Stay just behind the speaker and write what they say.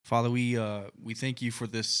Father, we thank you for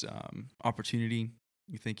this opportunity.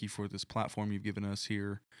 We thank you for this platform you've given us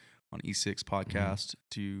here on E6 Podcast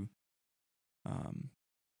to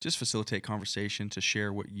just facilitate conversation, to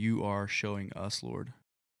share what you are showing us, Lord.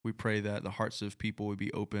 We pray that the hearts of people would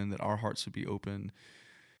be open, that our hearts would be open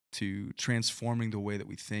to transforming the way that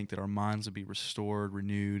we think, that our minds would be restored,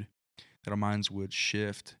 renewed, that our minds would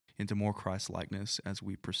shift into more Christ-likeness as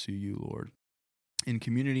we pursue you, Lord. In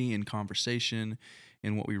community, in conversation,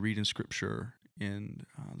 in what we read in Scripture, in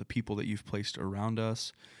the people that you've placed around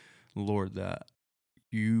us, Lord, that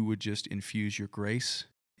you would just infuse your grace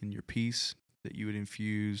and your peace, that you would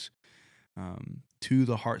infuse to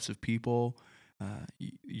the hearts of people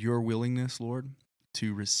your willingness, Lord,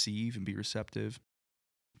 to receive and be receptive.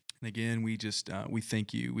 And again, we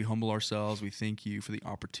thank you. We humble ourselves. We thank you for the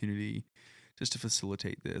opportunity just to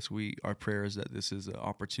facilitate this. Our prayer is that this is an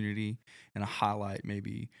opportunity and a highlight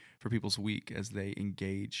maybe for people's week as they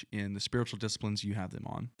engage in the spiritual disciplines you have them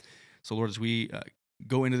on. So Lord, as we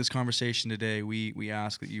go into this conversation today, we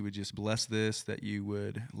ask that you would just bless this, that you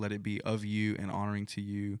would let it be of you and honoring to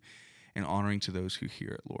you and honoring to those who hear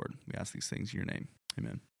it, Lord. We ask these things in your name.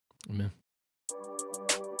 Amen. Amen.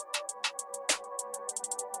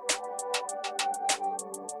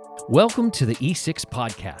 Welcome to the E6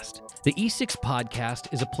 Podcast. The E6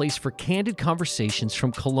 Podcast is a place for candid conversations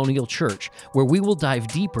from Colonial Church, where we will dive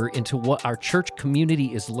deeper into what our church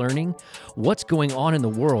community is learning, what's going on in the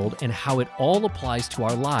world, and how it all applies to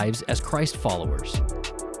our lives as Christ followers.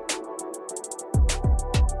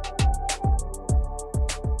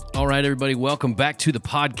 All right, everybody, welcome back to the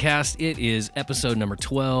podcast. It is episode number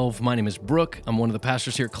 12. My name is Brooke. I'm one of the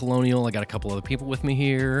pastors here at Colonial. I got a couple other people with me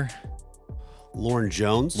here. Lauren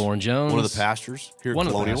Jones. One of the pastors here at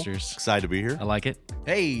Colonial. Excited to be here. I like it.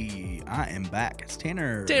 Hey, I am back. It's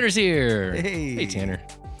Tanner. Tanner's here. Hey, Tanner.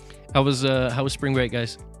 How was spring break,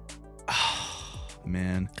 guys?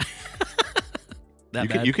 Man.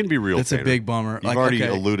 You can be real. That's Tanner. A big bummer. You've already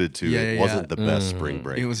alluded to it. Wasn't the best spring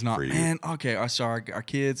break. It was not. For you. Man, okay. I saw our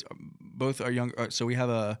kids. Both are young. So we have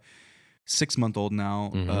a 6-month-old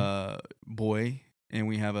now, boy, and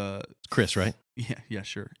we have a Chris, right? Yeah,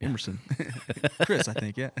 sure. Emerson. Chris, I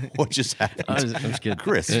think, yeah. What just happened? I was kidding.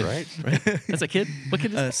 Chris, right? That's a kid? What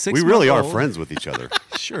kid is 6 We really are old. friends with each other.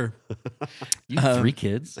 Sure. You have 3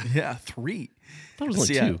 kids? Yeah, 3. I thought it was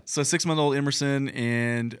only 2. So 6-month-old Emerson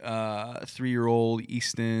and 3-year-old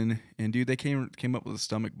Easton, and dude, they came up with a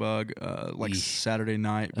stomach bug Saturday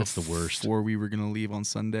night. That's the worst. Before we were gonna leave on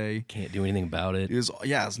Sunday. Can't do anything about it. It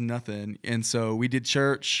was nothing. And so we did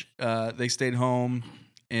church. They stayed home,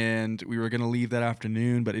 and we were gonna leave that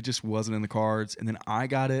afternoon, but it just wasn't in the cards. And then I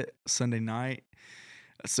got it Sunday night,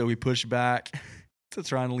 so we pushed back to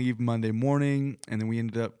try and leave Monday morning, and then we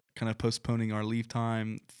ended up kind of postponing our leave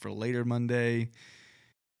time for later Monday.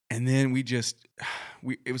 And then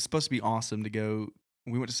it was supposed to be awesome to go.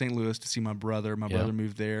 We went to St. Louis to see my brother. My brother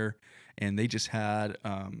moved there, and they just had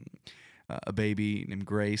a baby named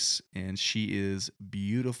Grace, and she is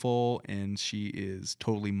beautiful, and she is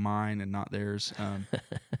totally mine and not theirs.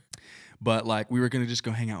 But we were going to just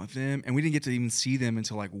go hang out with them, and we didn't get to even see them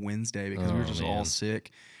until Wednesday because we were just all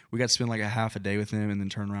sick. We got to spend a half a day with them and then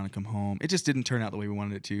turn around and come home. It just didn't turn out the way we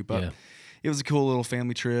wanted it to, but it was a cool little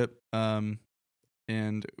family trip.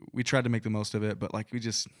 And we tried to make the most of it, but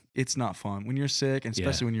it's not fun when you're sick, and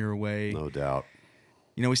especially when you're away. No doubt.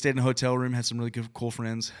 We stayed in a hotel room, had some really good, cool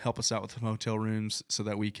friends help us out with the hotel rooms so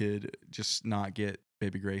that we could just not get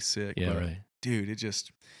baby Grace sick. Yeah, right. Dude, it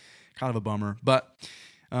just kind of a bummer. But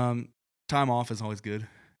time off is always good,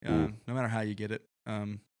 no matter how you get it.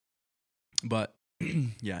 But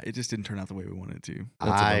yeah, it just didn't turn out the way we wanted it to.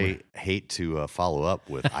 I hate to follow up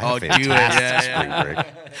with I had a fantastic spring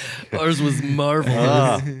break. Ours was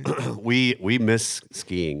marvelous. We miss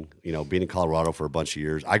skiing. Being in Colorado for a bunch of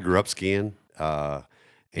years. I grew up skiing,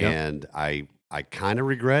 and I kind of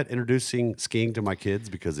regret introducing skiing to my kids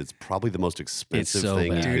because it's probably the most expensive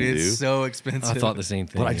thing you can do. Dude, it's so expensive. I thought the same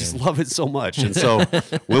thing. But I just love it so much. And so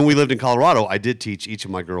when we lived in Colorado, I did teach each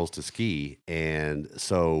of my girls to ski. And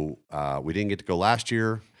so we didn't get to go last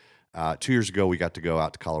year. 2 years ago, we got to go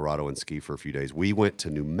out to Colorado and ski for a few days. We went to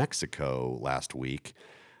New Mexico last week,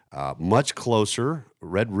 much closer.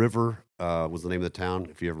 Red River was the name of the town,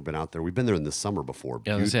 if you've ever been out there. We've been there in the summer before.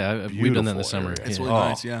 Yeah, we've done that in the summer. It's really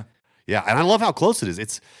nice, yeah. Yeah, and I love how close it is.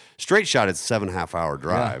 It's straight shot. It's 7.5-hour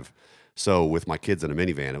drive. Yeah. So with my kids in a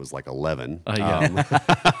minivan, it was 11. I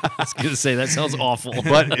was going to say, that sounds awful.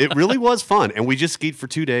 But it really was fun. And we just skied for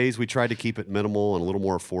 2 days. We tried to keep it minimal and a little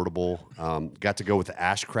more affordable. Got to go with the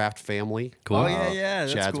Ashcraft family. Cool. Oh, yeah.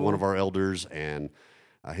 That's Chad's cool. one of our elders, and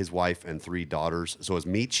his wife and 3 daughters. So it was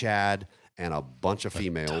me, Chad, and a bunch of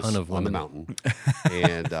females ton of on the women. mountain,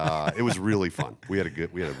 and it was really fun. We had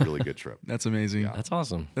a really good trip. That's amazing. Yeah. That's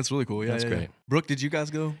awesome. That's really cool. Yeah, That's yeah, great. yeah. Brooke, did you guys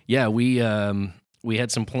go? Yeah, we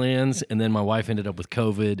had some plans, and then my wife ended up with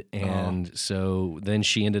COVID, and so then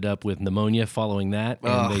she ended up with pneumonia following that,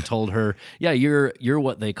 and they told her, "Yeah, you're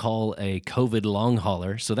what they call a COVID long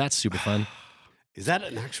hauler." So that's super fun. Is that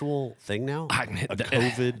an actual thing now? A Th-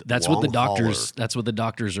 COVID That's what the long hauler? doctors. That's what the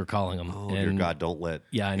doctors are calling them. Oh dear God! Don't let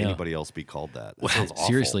I know. anybody else be called that. That sounds awful.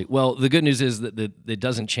 Seriously. Well, the good news is that it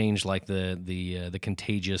doesn't change like the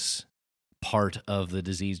contagious part of the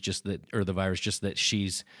disease, just that, or the virus, just that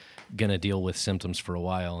she's gonna deal with symptoms for a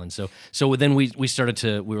while. And so then we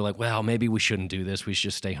were like, well, maybe we shouldn't do this. We should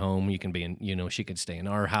just stay home. You can be in, she could stay in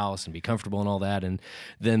our house and be comfortable and all that. And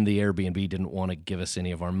then the Airbnb didn't want to give us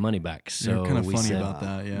any of our money back. So You're kind of we funny said, about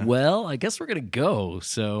that. Yeah. well, I guess we're gonna go.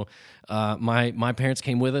 So my parents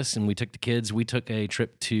came with us, and we took the kids. We took a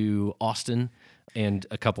trip to Austin and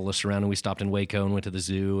a couple of surrounding. We stopped in Waco and went to the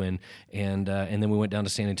zoo, and then we went down to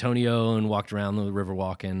San Antonio and walked around the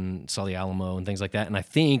Riverwalk and saw the Alamo and things like that. And I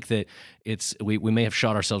think that we may have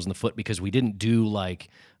shot ourselves in the foot because we didn't do like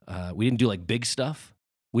big stuff.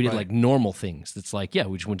 We did like normal things. That's like, yeah,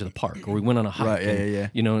 we just went to the park or we went on a hike. Right, yeah, and, yeah.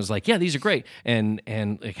 You know, it was like, yeah, these are great. And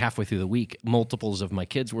like halfway through the week, multiples of my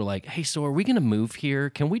kids were like, hey, so are we going to move here?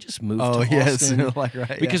 Can we just move to yes. Austin? Like,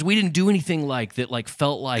 right, Because we didn't do anything like that, like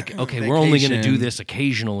felt like, okay, we're only going to do Vacation. this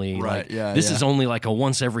occasionally. Right, Like, yeah, this yeah. is only like a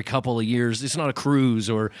once every couple of years. It's not a cruise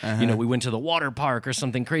or, we went to the water park or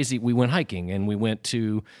something crazy. We went hiking and we went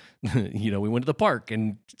to, we went to the park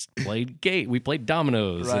and we played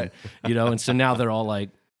dominoes. Right. And, and so now they're all like,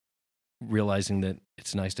 realizing that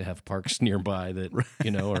it's nice to have parks nearby that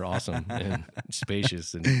are awesome and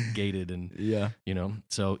spacious and gated and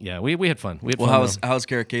so yeah, we had fun. We had Well, fun. how's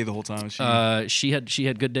Kara Kay the whole time? Is she? She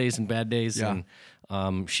had good days and bad days, Yeah.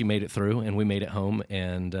 and she made it through, and we made it home.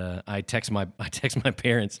 And I text my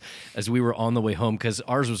parents as we were on the way home, because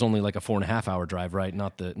ours was only like a 4.5 hour drive, right?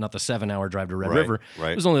 Not the 7 hour drive to Red Right, River.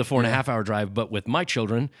 right. It was only a 4.5 hour drive. But with my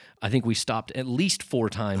children, I think we stopped at least 4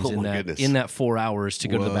 times Oh, my goodness. in that 4 hours to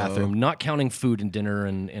go to the Whoa. bathroom, not counting food and dinner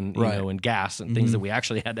and Right. and gas and things that we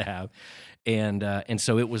actually had to have. And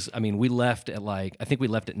so it was. I mean, we left at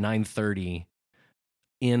 9:30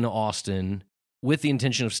 in Austin, with the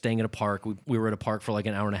intention of staying at a park. We were at a park for like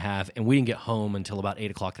an hour and a half, and we didn't get home until about 8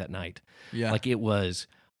 o'clock that night. Yeah. Like it was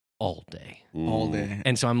all day. all day.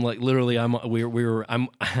 And so I'm like, literally,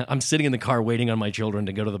 I'm sitting in the car waiting on my children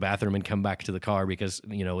to go to the bathroom and come back to the car because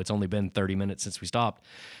it's only been 30 minutes since we stopped.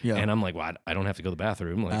 Yeah. And I'm like, well, I don't have to go to the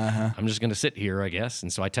bathroom. Like I'm just gonna sit here, I guess.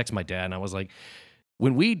 And so I text my dad, and I was like,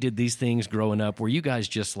 when we did these things growing up, were you guys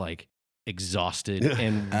just like exhausted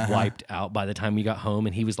and wiped out by the time we got home?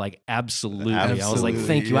 And he was like, absolutely. I was like, Absolutely,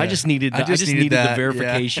 thank you. I yeah. just needed I just needed the that, yeah.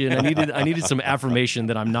 verification. I needed some affirmation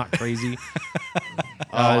that I'm not crazy.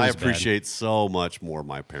 I was bad. appreciate so much more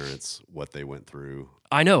my parents, what they went through.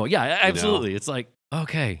 I know. Yeah, absolutely. It's like,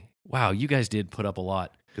 okay, wow, you guys did put up a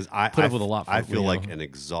lot. Because I Put up with a lot for I it, feel you like know. an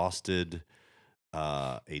exhausted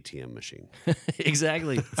ATM machine.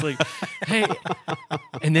 Exactly. It's like, hey,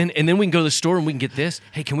 and then we can go to the store and we can get this.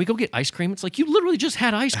 Hey, can we go get ice cream? It's like, you literally just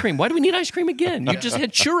had ice cream. Why do we need ice cream again? You just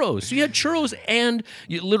had churros. So you had churros, and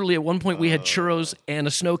literally at one point we had churros and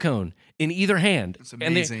a snow cone in either hand. It's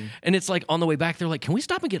amazing. And it's like on the way back, they're like, can we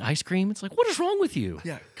stop and get ice cream? It's like, what is wrong with you?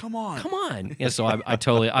 Yeah. Come on. Come on. Yeah, so I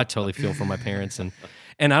totally feel for my parents, and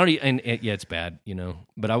I don't yeah, it's bad,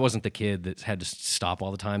 but I wasn't the kid that had to stop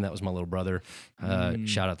all the time. That was my little brother.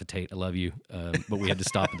 Shout out to Tate. I love you. But we had to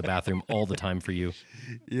stop at the bathroom all the time for you.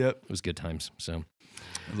 Yep. It was good times. So,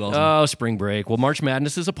 It was awesome. oh, spring break. Well, March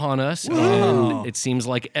Madness is upon us, and it seems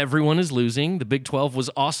like everyone is losing. The Big 12 was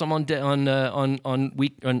awesome on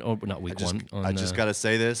week not week one. I just got to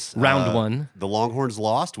say this. round one. The Longhorns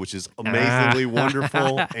lost, which is amazingly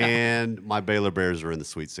wonderful. And my Baylor Bears are in the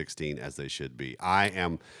Sweet 16, as they should be. I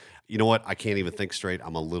am, you know what? I can't even think straight.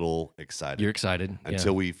 I'm a little excited. You're excited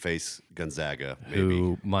Until we face Gonzaga, maybe.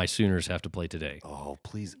 who my Sooners have to play today. Oh,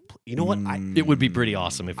 please. You know what? It would be pretty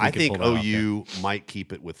awesome if we I could think pull that off, yeah. OU might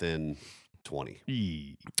keep it within 20.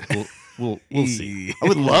 We'll see. I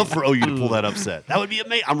would love for OU to pull that upset. That would be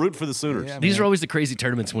amazing. I'm rooting for the Sooners. Yeah, These are always the crazy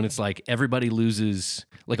tournaments when it's like everybody loses,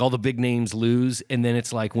 like all the big names lose, and then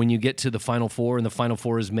it's like when you get to the Final Four, and the Final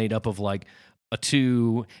Four is made up of like a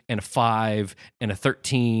 2 and a 5 and a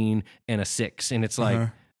 13 and a 6, and it's like,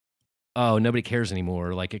 oh, nobody cares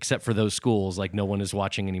anymore, like except for those schools, like no one is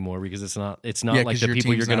watching anymore because it's not Yeah, like 'cause the your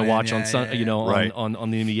people you're team's going to not in. watch on Yeah, Sun, yeah, you yeah. know, Right. on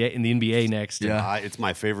the NBA in the NBA next. Yeah. It's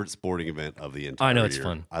my favorite sporting event of the entire I know, it's year.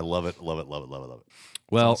 fun. I love it, love it, love it, love it, love it.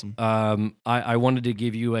 Well, awesome. I wanted to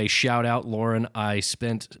give you a shout out, Lauren. I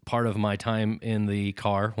spent part of my time in the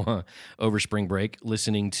car over spring break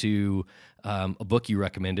listening to a book you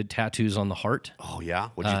recommended, Tattoos on the Heart. Oh yeah,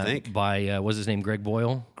 what'd you think? By what's his name, Greg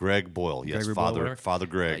Boyle? Greg Boyle, yes, Gregory Boyle, whatever. Father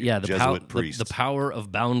Greg, Yeah, Jesuit priest. the power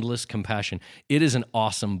of boundless compassion. It is an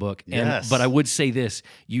awesome book. Yes. But I would say this: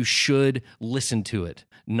 you should listen to it,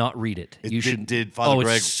 not read it. You should. did Father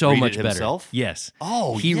Greg it's so read much it better. himself? Yes.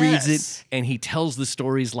 Oh, he reads yes. it and he tells the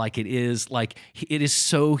stories like it is. Like it is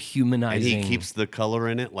so And humanizing. he keeps the color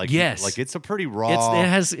in it, like Yes. like it's a pretty raw. It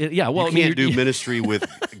has. Yeah. Well, you I mean, can't do you're- ministry with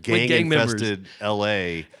gang gang-infested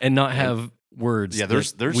L.A. and not have words. Yeah,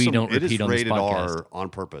 there's that we some, don't it is repeat on this rated podcast. R on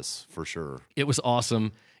purpose for sure. It was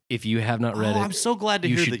awesome. If you have not read it, I'm so glad to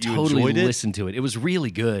you hear should that you totally enjoyed it. listen to it. It was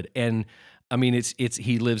really good, and I mean, it's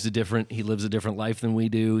he lives a different life than we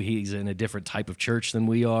do. He's in a different type of church than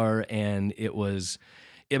we are, and it was.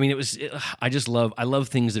 I mean, I love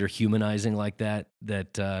things that are humanizing like that.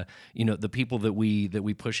 That you know, the people that we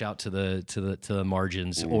push out to the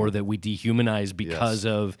margins, or that we dehumanize because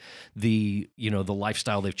of the the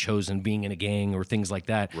lifestyle they've chosen, being in a gang or things like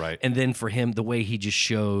that. Right. And then for him, the way he just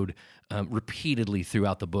showed repeatedly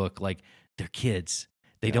throughout the book, like they're kids.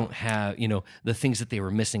 They don't have, the things that they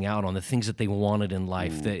were missing out on, the things that they wanted in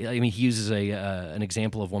life. I mean, he uses an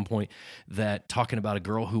example of one point that talking about a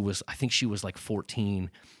girl who was, I think she was like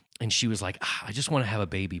 14, and she was like, I just want to have a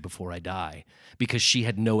baby before I die, because she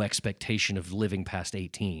had no expectation of living past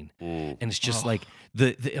 18. And it's just like,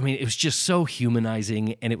 I mean, it was just so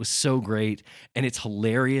humanizing, and it was so great, and it's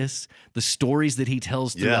hilarious. The stories that he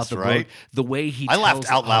tells throughout the book, the way he I tells,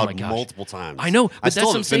 laughed out oh my loud gosh. multiple times. I know, but I still that's what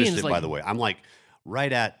I'm haven't saying. finished is it, like, by the way. I'm like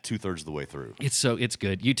right at 2/3 of the way through. It's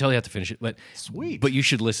good. You totally have to finish it, but Sweet. But you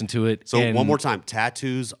should listen to it. So And one more time,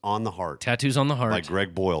 Tattoos on the Heart Tattoos on the Heart. by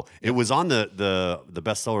Greg Boyle. It was on the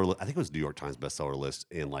bestseller. I think it was New York Times bestseller list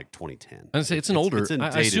in like 2010. I say it's an older. a I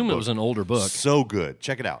dated assume it book. was an older book. So good.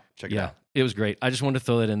 Check it out. Check it Yeah, out. it was great. I just wanted to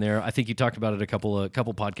throw that in there. I think you talked about it a couple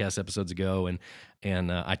podcast episodes ago,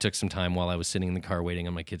 and I took some time while I was sitting in the car waiting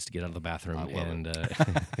on my kids to get out of the bathroom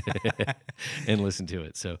and listen to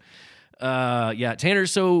it. So, yeah, Tanner.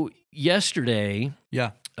 So yesterday,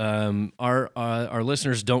 Yeah. our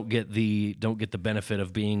listeners don't get the benefit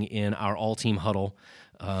of being in our all team huddle,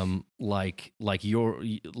 like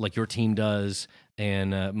your team does,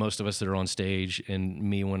 and most of us that are on stage, and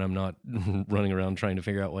me when I'm not running around trying to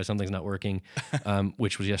figure out why something's not working,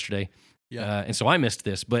 which was yesterday. Yeah. And so I missed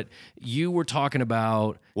this, but you were talking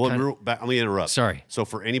about. Well, let me interrupt. Sorry. So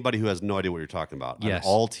for anybody who has no idea what you're talking about, Yes. an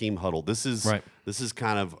all-team huddle. This is Right.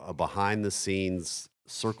 kind of a behind-the-scenes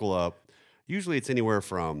circle up. Usually, it's anywhere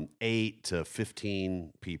from 8 to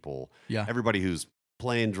 15 people. Yeah. Everybody who's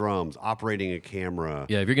playing drums, operating a camera.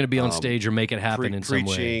 Yeah, if you're going to be on stage or make it happen in some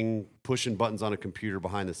way. Preaching, pushing buttons on a computer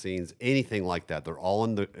behind the scenes, anything like that. They're all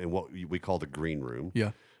in what we call the green room.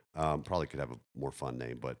 Yeah. Probably could have a more fun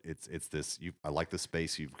name, but it's this. I like the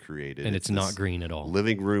space you've created, And it's not this green at all.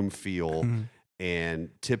 living room feel. Mhm. And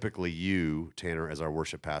typically, you, Tanner, as our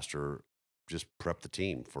worship pastor, just prep the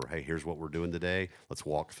team for, hey, here's what we're doing today. Let's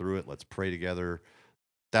walk through it. Let's pray together.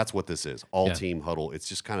 That's what this is. All team huddle. It's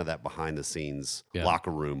just kind of that behind the scenes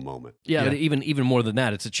locker room moment. Yeah, Yeah. but even more than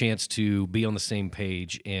that, it's a chance to be on the same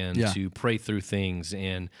page and to pray through things,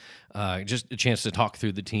 and just a chance to talk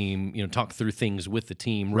through the team, talk through things with the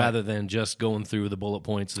team, rather than just going through the bullet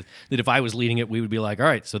points. That if I was leading it, we would be like, all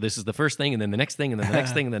right, so this is the first thing, and then the next thing, and then the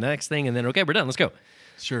next thing, and the next thing, and then okay, we're done. Let's go.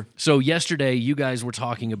 Sure. So yesterday, you guys were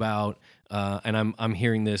talking about, and I'm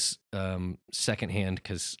hearing this secondhand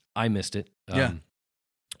because I missed it. Yeah.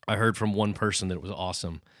 I heard from one person that it was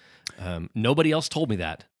awesome. Nobody else told me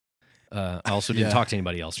that. I also didn't talk to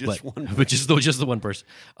anybody else, Just but one but just the one person.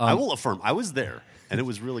 I will affirm, I was there, and it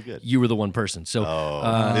was really good. You were the one person. So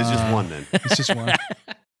It's just one then. It's just one.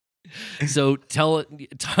 so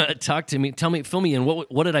talk to me. Tell me, fill me in.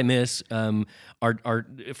 What did I miss?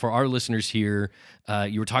 For our listeners here,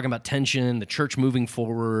 you were talking about tension, the church moving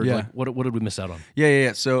forward. Yeah. Like, what did we miss out on?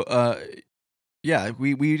 Yeah. So,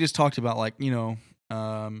 we just talked about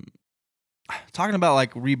talking about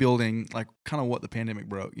like rebuilding, like kind of what the pandemic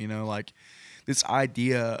broke, like this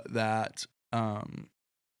idea that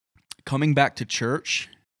coming back to church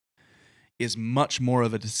is much more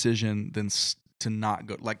of a decision than to not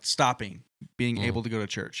go, like stopping being able to go to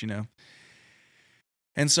church,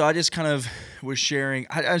 And so I just kind of was sharing.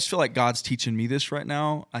 I just feel like God's teaching me this right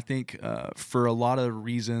now. I think for a lot of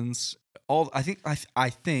reasons, I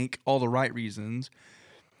think all the right reasons.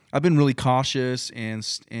 I've been really cautious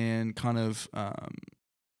and kind of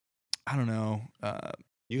I don't know.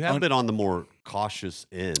 You have been on the more cautious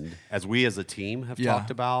end, as we as a team have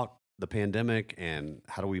talked about the pandemic and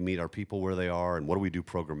how do we meet our people where they are and what do we do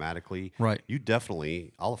programmatically. Right. You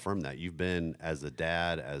definitely, I'll affirm that you've been, as a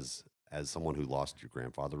dad, as someone who lost your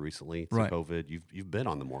grandfather recently to COVID, you've been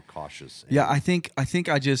on the more cautious end. Yeah, I think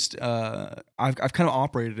I just I've kind of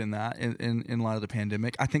operated in that in light of the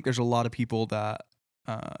pandemic. I think there's a lot of people that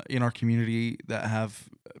in our community that have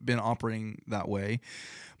been operating that way,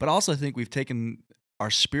 but also I think we've taken our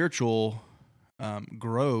spiritual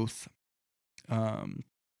growth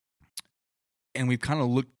and we've kind of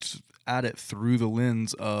looked at it through the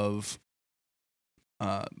lens of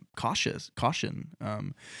caution.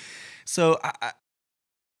 So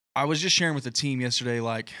I was just sharing with the team yesterday,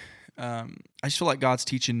 like, I just feel like God's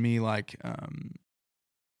teaching me, like,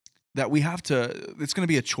 that we have to, it's going to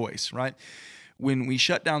be a choice, right? When we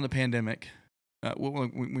shut down the pandemic,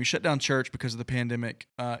 when we shut down church because of the pandemic,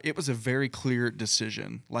 it was a very clear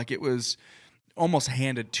decision. Like, it was almost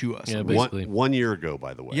handed to us. Yeah, basically. One year ago,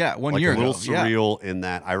 by the way. Yeah, one year ago. A little surreal in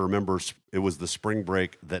that I remember it was the spring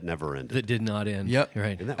break that never ended. That did not end. Yep.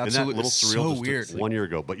 Right. Isn't that Absolutely. little It's surreal? so weird. 1 year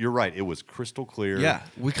ago. But you're right. It was crystal clear. Yeah,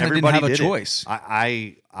 we kind of didn't have a choice.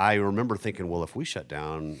 I remember thinking, well, if we shut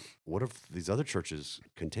down, what if these other churches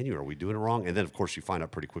continue? Are we doing it wrong? And then, of course, you find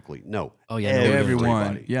out pretty quickly. No. Oh, yeah.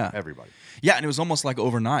 Everyone. Yeah. Everybody. Yeah, and it was almost like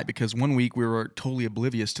overnight because one week we were totally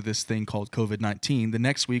oblivious to this thing called COVID-19. The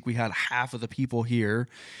next week we had half of the people here.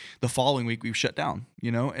 The following week we shut down,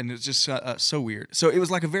 and it's just so weird. So it was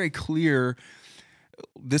like a very clear,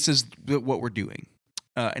 this is what we're doing.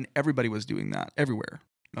 And everybody was doing that everywhere.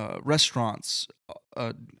 Restaurants,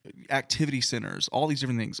 activity centers, all these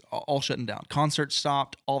different things, all shutting down. Concerts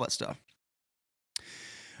stopped, all that stuff.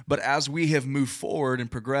 But as we have moved forward and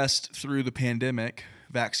progressed through the pandemic,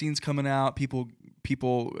 vaccines coming out, people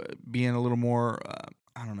being a little more,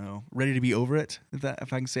 ready to be over it,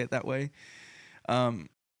 if I can say it that way.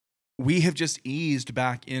 We have just eased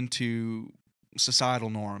back into societal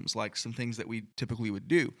norms, like some things that we typically would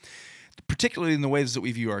do, particularly in the ways that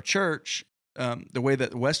we view our church, the way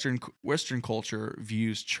that Western culture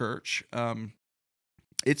views church.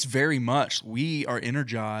 It's very much, we are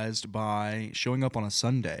energized by showing up on a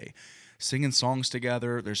Sunday, singing songs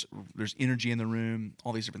together. There's energy in the room,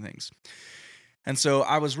 all these different things. And so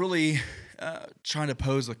I was really trying to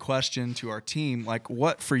pose the question to our team, like,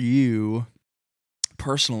 what for you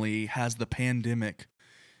personally has the pandemic,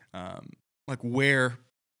 where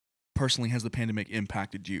personally has the pandemic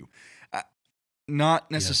impacted you?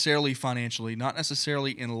 Not necessarily financially, not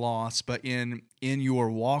necessarily in loss, but in your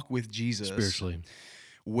walk with Jesus. Spiritually.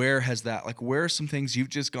 Where has that, where are some things you've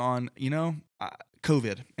just gone,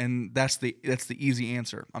 COVID, and that's the easy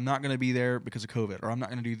answer. I'm not going to be there because of COVID, or I'm not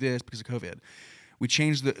going to do this because of COVID. We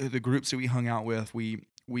changed the groups that we hung out with.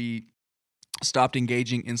 We stopped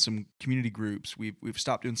engaging in some community groups. We've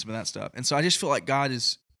stopped doing some of that stuff. And so I just feel like God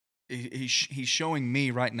is he's showing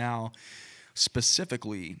me right now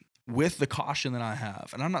specifically with the caution that I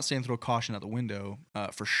have. And I'm not saying throw caution out the window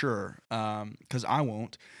for sure, because I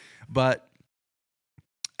won't. But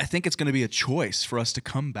I think it's going to be a choice for us to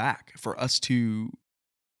come back, for us to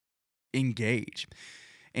engage.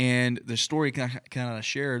 And the story kind of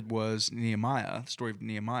shared was Nehemiah, the story of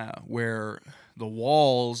Nehemiah, where the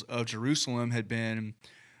walls of Jerusalem had been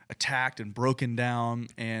attacked and broken down,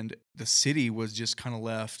 and the city was just kind of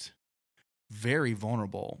left very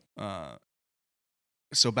vulnerable.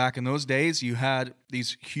 So back in those days, you had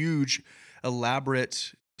these huge,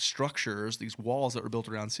 elaborate structures, these walls that were built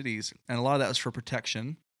around cities, and a lot of that was for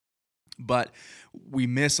protection. But we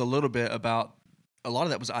miss a little bit about a lot of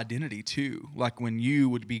that was identity too. Like when you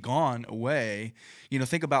would be gone away,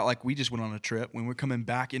 think about we just went on a trip. When we're coming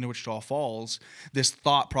back into Wichita Falls, this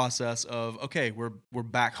thought process of, okay, we're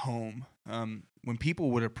back home. When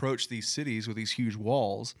people would approach these cities with these huge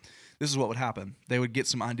walls, this is what would happen. They would get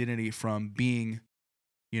some identity from being,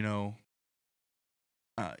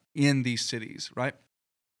 in these cities, right?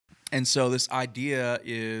 And so this idea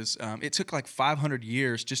is, it took 500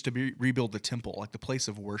 years just to rebuild the temple, the place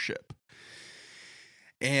of worship.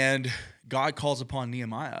 And God calls upon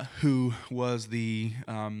Nehemiah, who was the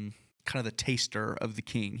kind of the taster of the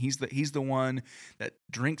king. He's the one that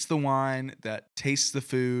drinks the wine, that tastes the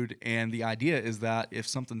food, and the idea is that if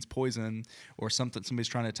something's poison or somebody's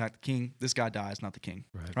trying to attack the king, this guy dies, not the king,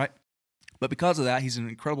 right? But because of that, he's in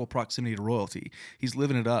incredible proximity to royalty. He's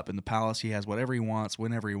living it up in the palace. He has whatever he wants,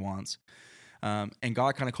 whenever he wants. And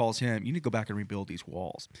God kind of calls him, you need to go back and rebuild these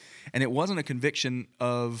walls. And it wasn't a conviction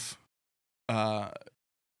of,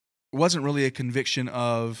 wasn't really a conviction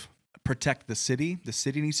of protect the city. The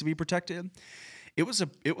city needs to be protected. It was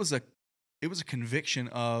a conviction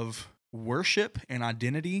of worship and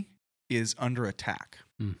identity is under attack.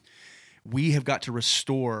 Mm. We have got to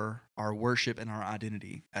restore our worship and our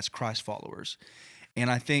identity as Christ followers.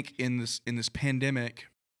 And I think in this pandemic,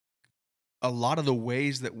 a lot of the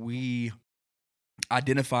ways that we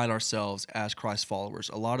identified ourselves as Christ followers,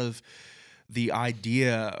 a lot of the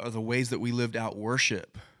idea or the ways that we lived out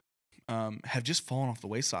worship have just fallen off the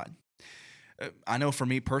wayside. I know for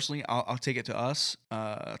me personally, I'll take it to us.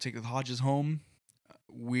 I'll take the Hodges home.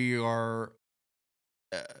 We are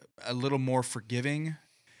a little more forgiving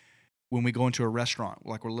when we go into a restaurant.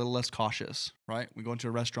 Like, we're a little less cautious, right? We go into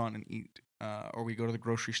a restaurant and eat, or we go to the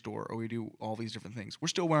grocery store, or we do all these different things. We're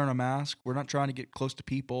still wearing a mask. We're not trying to get close to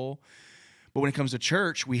people. But when it comes to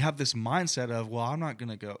church, we have this mindset of, well, I'm not going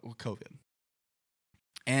to go with COVID.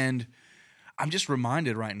 And I'm just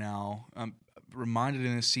reminded right now, I'm reminded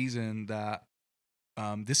in this season that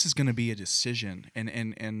this is going to be a decision.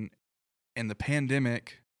 And the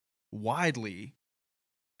pandemic widely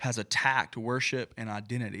has attacked worship and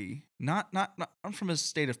identity, not from a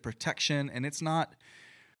state of protection. And it's not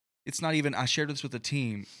even, I shared this with the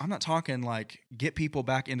team. I'm not talking like get people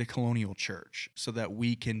back into Colonial Church so that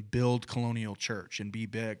we can build Colonial Church and be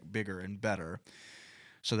bigger and better,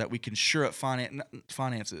 so that we can shore up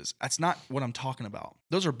finances. That's not what I'm talking about.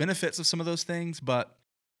 Those are benefits of some of those things, but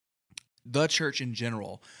the church in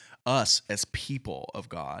general, us as people of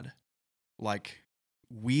God, like,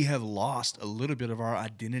 we have lost a little bit of our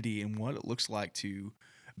identity in what it looks like to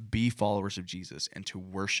be followers of Jesus and to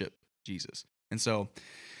worship Jesus. And so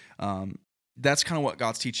that's kind of what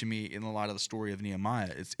God's teaching me in the light of the story of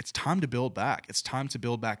Nehemiah. It's time to build back. It's time to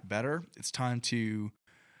build back better. It's time to,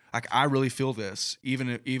 like, I really feel this,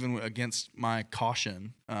 even against my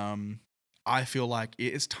caution. I feel like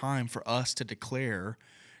it is time for us to declare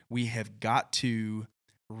we have got to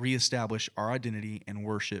reestablish our identity and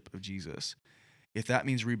worship of Jesus. If that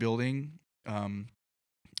means rebuilding,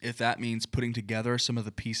 if that means putting together some of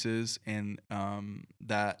the pieces and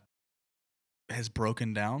that has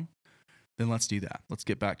broken down, then let's do that. Let's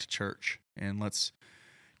get back to church, and let's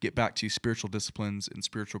get back to spiritual disciplines and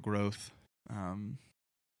spiritual growth, and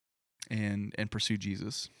pursue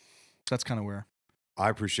Jesus. That's kind of where. I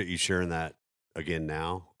appreciate you sharing that again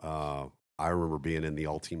now. I remember being in the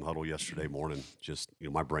all-team huddle yesterday morning. Just,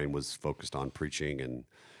 my brain was focused on preaching and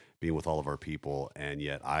being with all of our people, and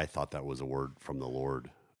yet I thought that was a word from the Lord.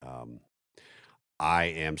 I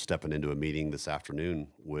am stepping into a meeting this afternoon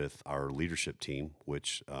with our leadership team,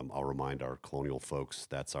 which I'll remind our Colonial folks,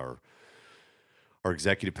 that's our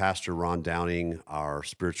executive pastor, Ron Downing, our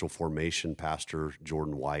spiritual formation pastor,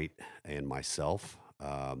 Jordan White, and myself.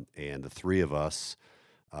 And the three of us,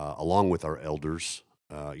 along with our elders,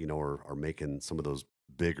 are making some of those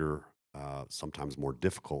bigger, sometimes more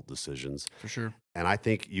difficult decisions. For sure. And I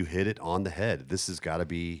think you hit it on the head. This has got to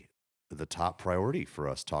be the top priority for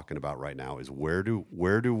us talking about right now, is where do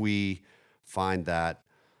we find that,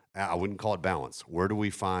 I wouldn't call it balance. Where do we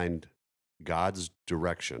find God's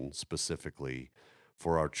direction specifically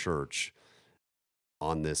for our church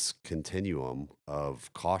on this continuum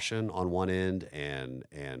of caution on one end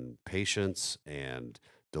and patience and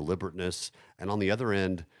deliberateness, and on the other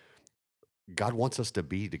end, God wants us to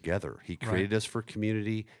be together. He created us for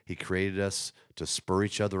community. He created us to spur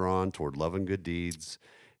each other on toward love and good deeds.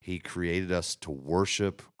 He created us to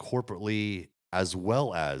worship corporately as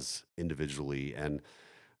well as individually, and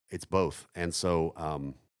it's both. And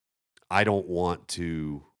so I don't want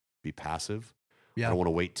to be passive. Yeah. I don't want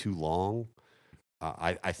to wait too long.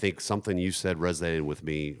 I think something you said resonated with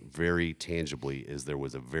me very tangibly, is there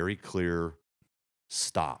was a very clear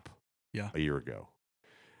stop a year ago.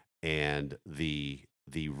 And the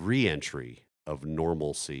re-entry of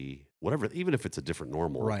normalcy, whatever, even if it's a different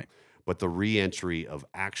normal, right? But the re-entry of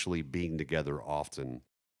actually being together often,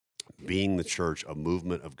 being the church, a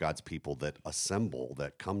movement of God's people that assemble,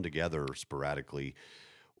 that come together sporadically.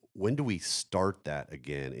 When do we start that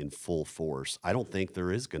again in full force? I don't think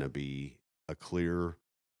there is going to be a clear,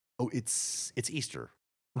 it's Easter,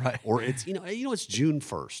 right? Or it's it's June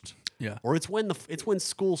 1st. Yeah. Or it's when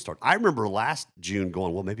school starts. I remember last June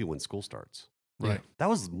going, well, maybe when school starts. Right. That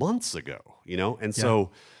was months ago, And so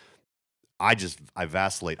I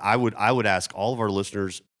vacillate. I would ask all of our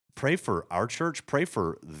listeners, pray for our church, pray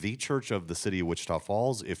for the church of the city of Wichita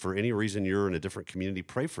Falls. If for any reason you're in a different community,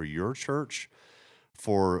 pray for your church,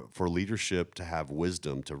 for leadership to have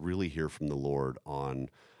wisdom to really hear from the Lord on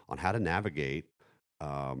how to navigate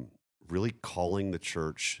really calling the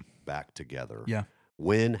church back together. Yeah.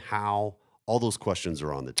 When, how, all those questions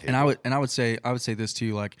are on the table. And I would say this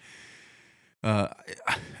too, like,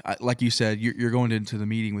 like you said, you're going into the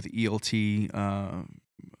meeting with ELT,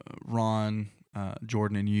 Ron,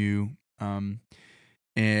 Jordan, and you,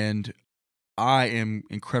 and I am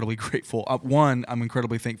incredibly grateful. One, I'm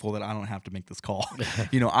incredibly thankful that I don't have to make this call.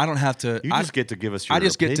 I don't have to. You just get to give us your I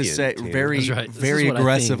just get to opinion, say Tanner. very, That's right. This very is what I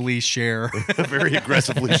aggressively share. Very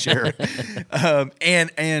aggressively share.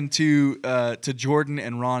 And to Jordan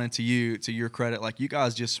and Ron and to you, to your credit, like you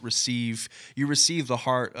guys just receive the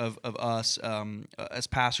heart of us as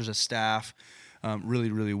pastors, as staff,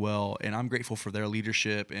 really, really well. And I'm grateful for their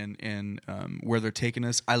leadership and where they're taking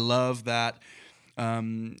us. I love that.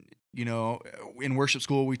 In worship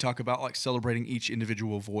school, we talk about like celebrating each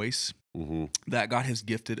individual voice that God has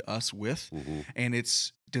gifted us with, and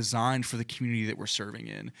it's designed for the community that we're serving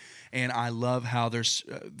in. And I love how there's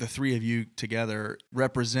the three of you together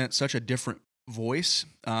represent such a different voice,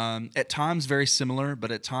 at times very similar, but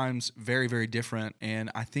at times very, very different. And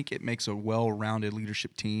I think it makes a well-rounded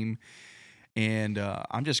leadership team. And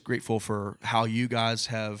I'm just grateful for how you guys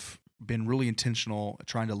have been really intentional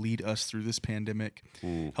trying to lead us through this pandemic,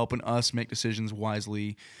 helping us make decisions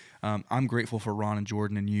wisely. I'm grateful for Ron and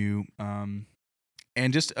Jordan and you.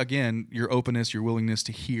 And just, again, your openness, your willingness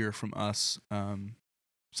to hear from us.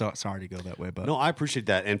 So sorry to go that way, but No, I appreciate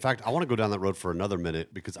that. In fact, I want to go down that road for another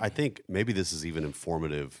minute because I think maybe this is even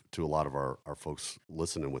informative to a lot of our folks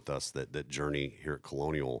listening with us that journey here at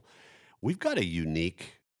Colonial. We've got a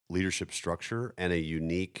unique leadership structure and a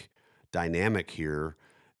unique dynamic here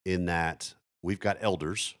in that we've got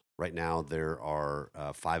elders. Right now, there are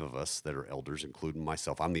 5 of us that are elders, including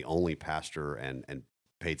myself. I'm the only pastor and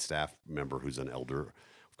paid staff member who's an elder.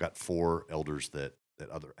 We've got 4 elders that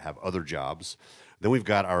have other jobs. Then we've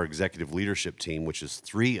got our executive leadership team, which is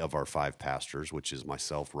 3 of our 5 pastors, which is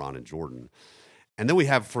myself, Ron, and Jordan. And then we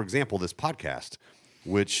have, for example, this podcast,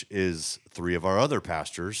 which is 3 of our other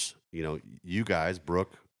pastors. You guys,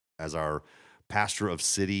 Brooke, as our pastor of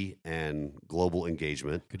city and global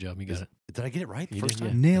engagement. Good job, you got it. Did I get it right the You first did,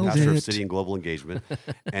 time? yeah. Nailed Pastor it. of city and global engagement.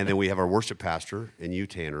 And then we have our worship pastor and you,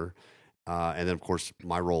 Tanner. And then, of course,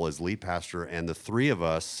 my role as lead pastor. And the 3 of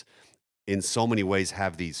us, in so many ways,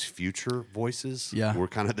 have these future voices. Yeah. We're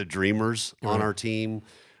kind of the dreamers on Right. our team.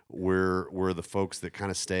 We're the folks that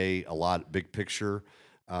kind of stay a lot big picture.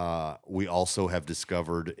 We also have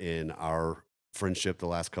discovered in our friendship the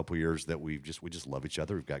last couple of years that we just love each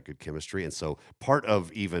other. We've got good chemistry. And so part of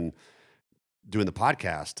even doing the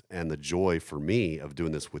podcast and the joy for me of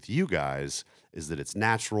doing this with you guys is that it's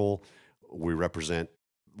natural. We represent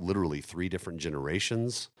literally 3 different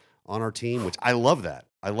generations on our team, which I love that.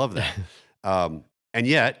 And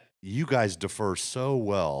yet you guys defer so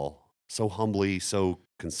well, so humbly, so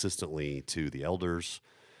consistently to the elders,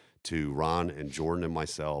 to Ron and Jordan and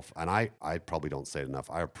myself. And I probably don't say it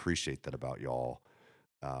enough. I appreciate that about y'all.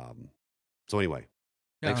 So anyway,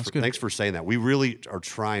 Yeah, that's good. thanks for saying that. We really are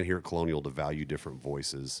trying here at Colonial to value different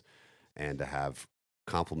voices and to have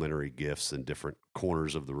complementary gifts in different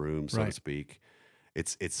corners of the room, so to Right. speak.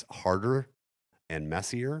 It's harder and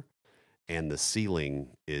messier, and the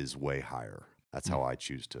ceiling is way higher. That's how I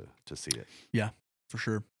choose to see it. Yeah, for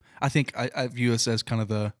sure. I think I view us as kind of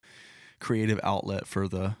the creative outlet for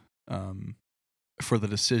the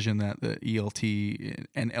decision that the ELT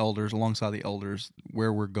and elders, alongside the elders,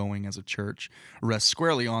 where we're going as a church, rests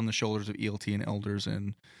squarely on the shoulders of ELT and elders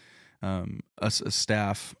and us as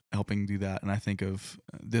staff helping do that. And I think of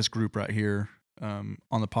this group right here on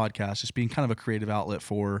the podcast just being kind of a creative outlet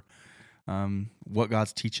for what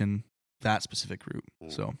God's teaching that specific group.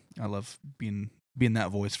 So I love being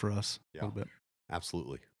that voice for us a little bit.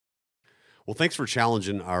 Absolutely. Well, thanks for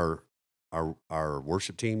challenging our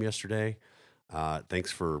worship team yesterday.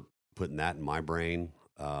 Thanks for putting that in my brain.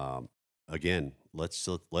 Again,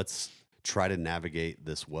 let's try to navigate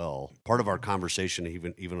this well. Part of our conversation,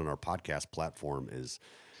 even on our podcast platform, is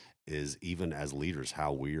even as leaders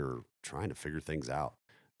how we are trying to figure things out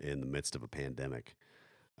in the midst of a pandemic.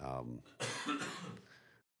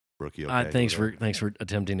 Brooke, you okay? Thanks for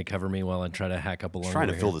attempting to cover me while I try to hack up along. Trying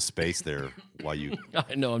to fill the space there while you.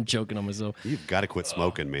 I know I'm choking on myself. You've got to quit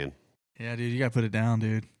smoking, man. Yeah, dude, you got to put it down,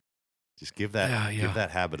 dude. Just give that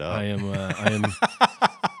habit up. I am.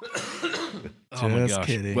 Oh my Just gosh.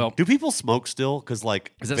 kidding. Well, Do people smoke still? Because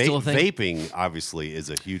Is that still a thing? vaping obviously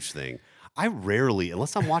is a huge thing. I rarely,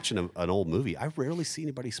 unless I'm watching an old movie, I rarely see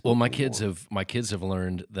anybody smoke. well, my anymore. kids have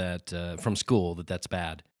learned that from school that's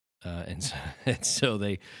bad, and so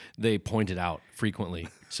they point it out frequently.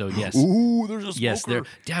 So yes, Ooh, there's a smoker. yes, they're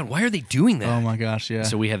Dad. Why are they doing that? Oh my gosh, yeah.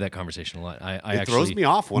 So we have that conversation a lot. I It actually throws me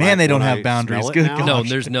off when Man, they don't when have I boundaries. smell it Good now. God.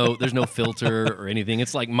 No, there's no filter or anything.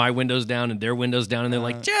 It's like my window's down and their window's down, and they're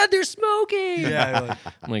like, Dad, they're smoking. yeah,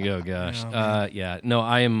 I'm like, oh gosh. Oh, man. Yeah. No,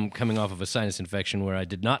 I am coming off of a sinus infection where I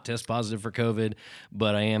did not test positive for COVID,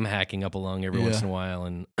 but I am hacking up a lung every once Yeah. in a while,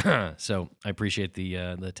 and so I appreciate the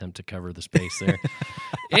attempt to cover the space there.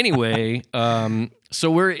 Anyway,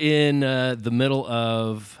 so we're in the middle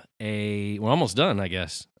of we're almost done, I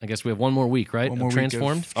guess. I guess we have one more week, right? One more of week of-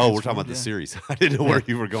 Transformed. Oh, we're talking about the Yeah. series. I didn't know where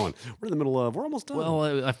you were going. We're in the middle of. We're almost done.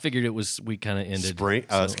 Well, I figured we kind of ended. Spring.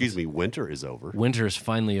 so Excuse me. Winter is over. Winter is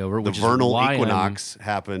finally over. The Which vernal is why equinox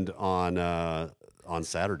happened on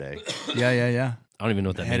Saturday. yeah. I don't even know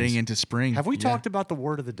what that Heading means. into spring. Have we Yeah. talked about the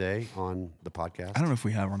word of the day on the podcast? I don't know if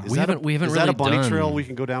we have or not. Is We that haven't is really that a bunny done- trail we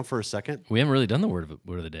can go down for a second? We haven't really done the word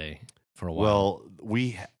of the day for a while. Well,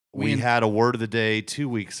 we We- had a word of the day 2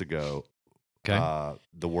 weeks ago. Okay.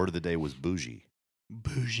 The word of the day was bougie.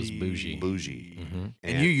 Bougie. Was bougie. Bougie. Mhm.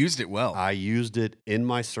 And you used it well. I used it in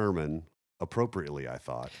my sermon appropriately, I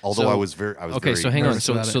thought. Although So- I was very Okay, so hang on. nervous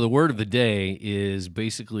So, about so it. the word of the day is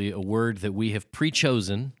basically a word that we have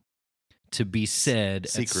pre-chosen to be said at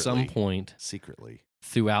some Secretly. point secretly.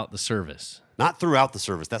 throughout the service. Not throughout the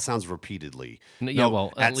service. That sounds repeatedly. Yeah, No,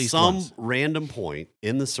 well, at at least some once. random point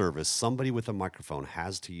in the service, somebody with a microphone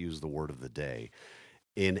has to use the word of the day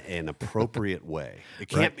in an appropriate way.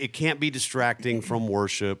 It can't be distracting from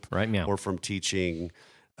worship Right, meow. or from teaching.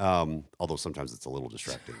 Although sometimes it's a little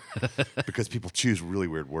distracting because people choose really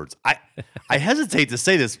weird words. I hesitate to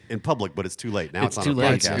say this in public, but it's too late. Now It's it's, too on a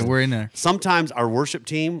late. podcast. We're in there. Sometimes our worship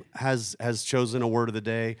team has chosen a word of the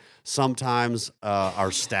day. Sometimes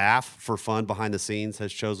our staff, for fun behind the scenes,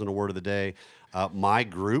 has chosen a word of the day. My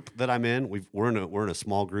group that I'm in, we're in a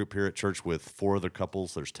small group here at church with 4 other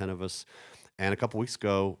couples. There's 10 of us. And a couple weeks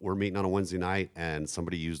ago, we're meeting on a Wednesday night, and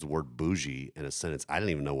somebody used the word bougie in a sentence. I didn't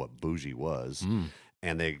even know what bougie was.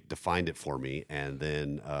 And they defined it for me. And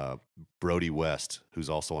then Brody West, who's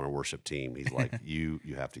also on our worship team, he's like, "You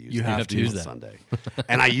have to use You that have to use on that. Sunday."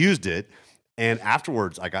 And I used it. And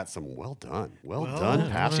afterwards, I got some well done,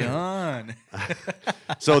 Pastor. Done.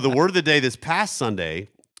 So the word of the day this past Sunday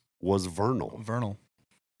was vernal,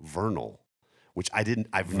 Vernal. which I've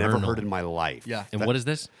never Vernal. heard in my life. Yeah. And what is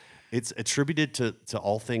this? It's attributed to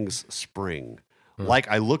all things spring. Like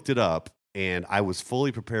I looked it up, and I was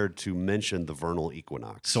fully prepared to mention the vernal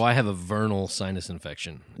equinox. So I have a vernal sinus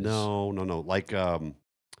infection. no. Like,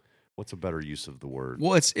 what's a better use of the word?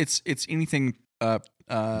 Well, it's anything.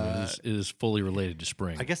 It is fully related to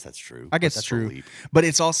spring. I guess that's true. I but guess that's it's true, a leap. but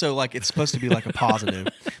it's also like it's supposed to be like a positive.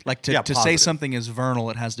 Like to Yeah, say positive. something is vernal,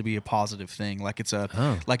 it has to be a positive thing. Like it's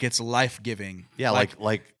like it's life giving. Yeah, like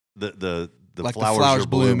the like the flowers, flowers are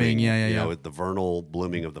blooming. blooming. Yeah. You know, the vernal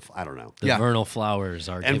blooming of the. I don't know. the yeah. vernal flowers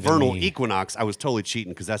are And giving vernal me- equinox, I was totally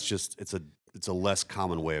cheating because that's just it's a less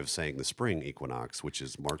common way of saying the spring equinox, which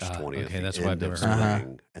is March 20th. okay, the that's what I've end never of heard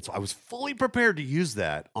spring. And so I was fully prepared to use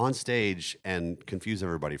that on stage and confuse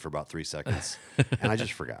everybody for about 3 seconds, and I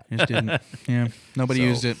just forgot. Just didn't. Yeah, nobody So-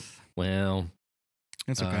 used it. Well,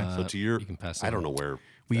 It's okay. So to your, you can pass it I don't on. know where.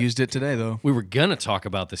 We used it today though. We were gonna talk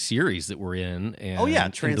about the series that we're in, and, Oh, yeah,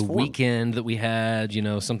 and the Transformed. weekend that we had.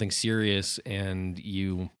 Something serious, and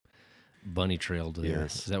you bunny trailed there.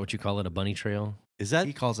 Yes. Is that what you call it? A bunny trail? Is that?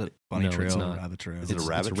 He calls it bunny No, trail it's or not. rabbit trail. Is it a It's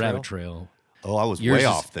rabbit a rabbit trail. Oh, I was Yours way is,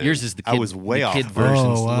 off then. Yours is the kid. I was way the off. kid version,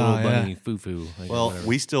 Oh, wow, little bunny yeah. foo-foo. Well,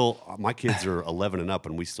 we still, my kids are 11 and up,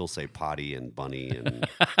 and we still say potty and bunny and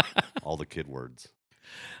all the kid words.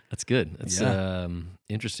 That's good. That's Yeah.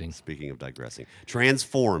 interesting. Speaking of digressing,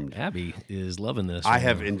 Transformed. Abby is loving this. I right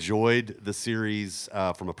have now. enjoyed the series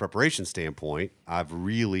from a preparation standpoint. I've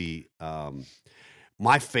really,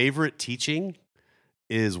 my favorite teaching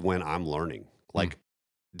is when I'm learning. Like,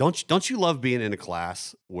 don't you love being in a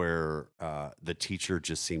class where the teacher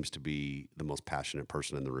just seems to be the most passionate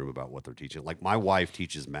person in the room about what they're teaching? Like, my wife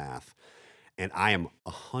teaches math, and I am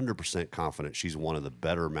 100% confident she's one of the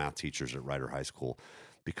better math teachers at Rider High School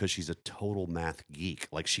because she's a total math geek.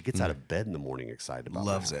 Like, she gets out of bed in the morning excited about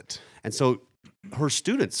Loves math. it. And so her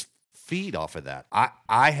students feed off of that.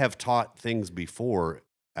 I have taught things before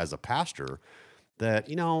as a pastor that,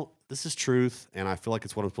 this is truth, and I feel like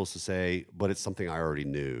it's what I'm supposed to say, but it's something I already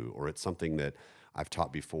knew, or it's something that I've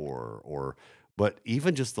taught before, but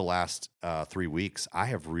even just the last 3 weeks, I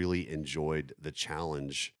have really enjoyed the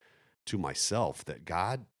challenge to myself that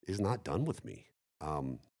God is not done with me.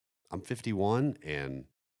 I'm 51 and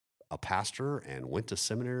a pastor and went to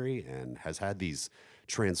seminary and has had these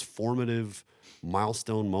transformative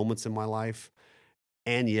milestone moments in my life.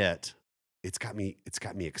 And yet it's got me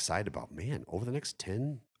excited about, man, over the next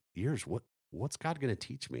 10 years, what's God going to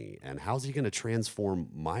teach me, and how's he going to transform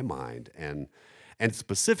my mind? And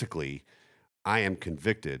specifically, I am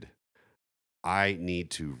convicted I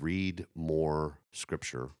need to read more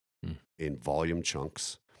scripture in volume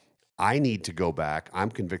chunks. I need to go back.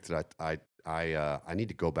 I'm convicted I need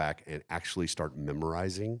to go back and actually start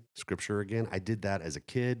memorizing scripture again. I did that as a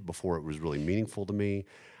kid before it was really meaningful to me.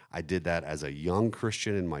 I did that as a young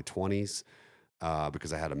Christian in my 20s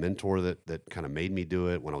because I had a mentor that kind of made me do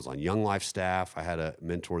it. When I was on Young Life staff, I had a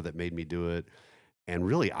mentor that made me do it. And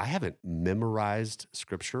really, I haven't memorized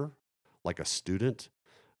scripture like a student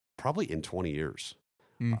probably in 20 years.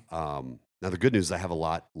 Now, the good news is I have a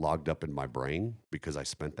lot logged up in my brain because I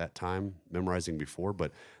spent that time memorizing before,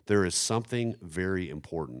 but there is something very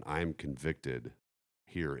important. I am convicted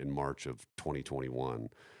here in March of 2021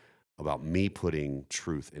 about me putting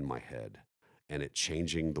truth in my head and it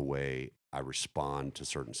changing the way I respond to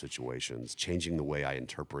certain situations, changing the way I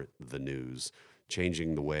interpret the news,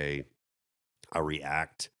 changing the way I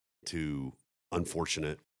react to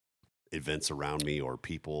unfortunate events around me or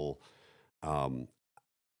people.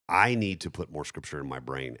 I need to put more scripture in my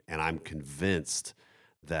brain, and I'm convinced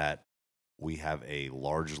that we have a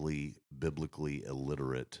largely biblically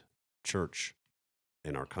illiterate church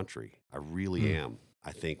in our country. I really am.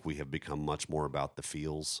 I think we have become much more about the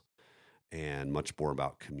feels and much more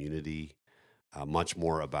about community, much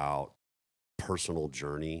more about personal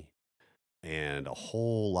journey, and a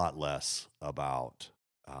whole lot less about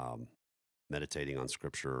meditating on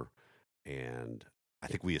scripture. And I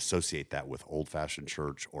think we associate that with old-fashioned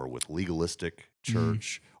church or with legalistic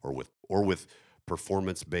church or with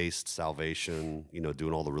performance-based salvation,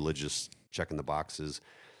 doing all the religious checking the boxes.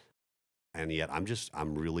 And yet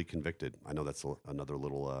I'm really convicted. I know that's another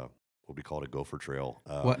little, what we call it, a gopher trail.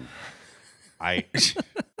 What?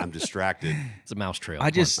 I'm distracted. It's a mouse trail.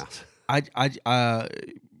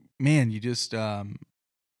 Man, you just,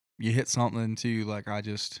 you hit something too. Like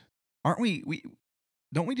aren't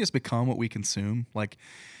don't we just become what we consume? Like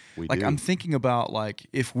We do. I'm thinking about like,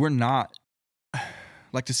 if we're not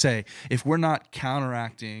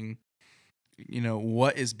counteracting,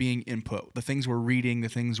 what is being input, the things we're reading, the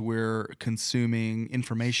things we're consuming,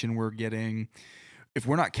 information we're getting, if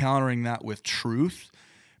we're not countering that with truth,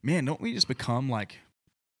 man, don't we just become like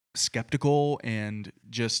skeptical and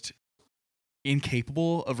just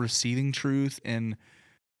incapable of receiving truth? And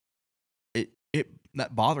it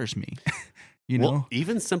that bothers me. Well,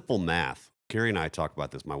 even simple math. Carrie and I talk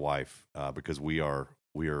about this, my wife, because we are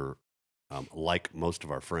like most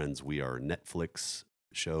of our friends, we are Netflix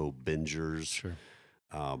show bingers. Sure.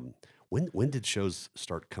 When did shows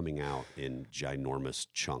start coming out in ginormous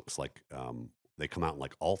chunks? Like they come out in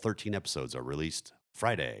like all 13 episodes are released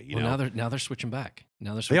Friday. Now they're switching back.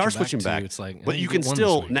 They are switching back. It's like, but you can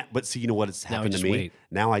still. But see, you know what has happened to me? Wait.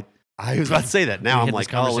 Now I was about to say that. Now I'm like,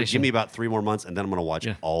 give me about 3 more months, and then I'm going to watch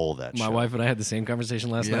all that. My wife and I had the same conversation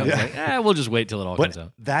last night. I was like, we'll just wait till it all comes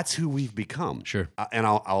out. That's who we've become. Sure. And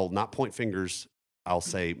I'll not point fingers. I'll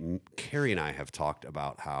say Carrie and I have talked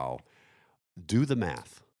about how, do the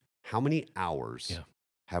math. How many hours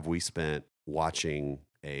have we spent watching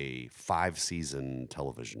a 5-season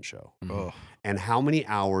television show? Mm-hmm. And how many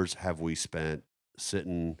hours have we spent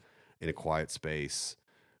sitting in a quiet space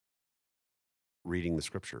reading the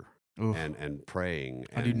scripture? And praying.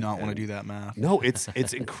 I do not want to do that math. No, it's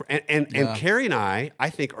and Carrie and I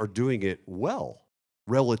think, are doing it well,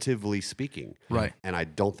 relatively speaking. Right. And I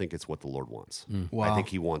don't think it's what the Lord wants. Wow. I think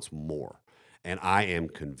he wants more. And I am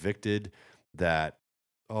convicted that,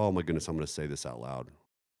 oh my goodness, I'm going to say this out loud.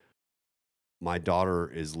 My daughter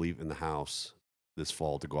is leaving the house this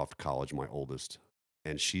fall to go off to college, my oldest.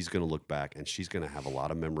 And she's going to look back and she's going to have a lot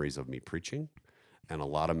of memories of me preaching and a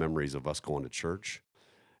lot of memories of us going to church.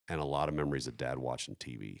 And a lot of memories of Dad watching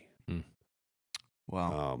TV.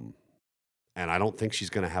 Wow. And I don't think she's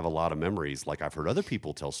going to have a lot of memories. Like I've heard other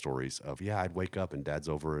people tell stories of, I'd wake up and Dad's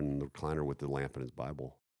over in the recliner with the lamp and his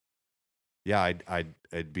Bible. Yeah,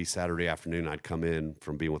 it'd be Saturday afternoon. I'd come in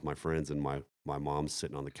from being with my friends and my mom's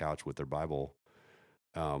sitting on the couch with their Bible.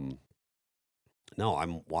 No,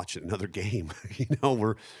 I'm watching another game.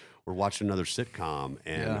 We're watching another sitcom,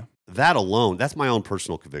 and that alone, that's my own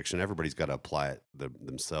personal conviction. Everybody's got to apply it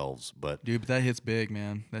themselves. But dude, that hits big,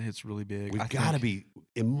 man. That hits really big. We've got to be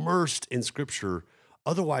immersed in Scripture.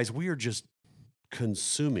 Otherwise, we are just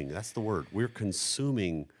consuming. That's the word. We're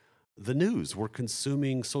consuming the news. We're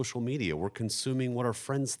consuming social media. We're consuming what our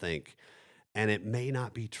friends think, and it may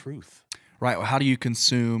not be truth. Right. Well, how do you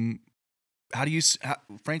consume God's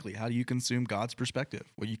perspective?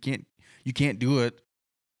 Well, you can't do it,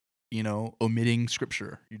 omitting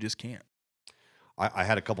scripture. You just can't. I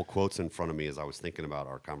had a couple quotes in front of me as I was thinking about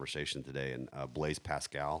our conversation today, and Blaise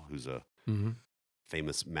Pascal, who's a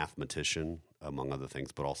famous mathematician, among other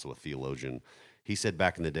things, but also a theologian, he said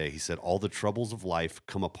back in the day, he said, all the troubles of life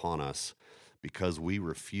come upon us because we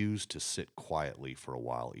refuse to sit quietly for a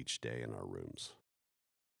while each day in our rooms.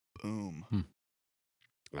 Boom.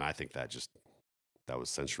 And I think that was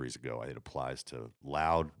centuries ago. It applies to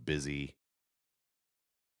loud, busy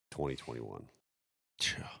 2021.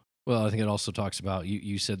 Well, I think it also talks about,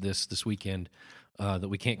 you said this weekend, that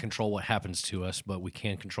we can't control what happens to us, but we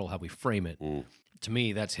can control how we frame it. To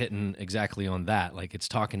me, that's hitting exactly on that. Like, it's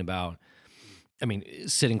talking about, I mean,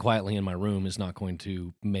 sitting quietly in my room is not going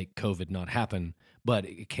to make COVID not happen, but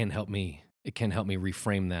it can help me. It can help me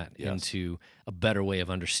reframe that into a better way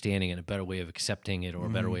of understanding it, a better way of accepting it, or a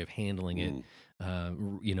better way of handling it.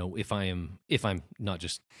 If I'm not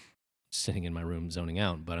just sitting in my room zoning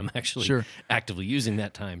out, but I'm actually actively using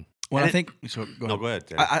that time. Well, I think so. Go ahead. No, go ahead.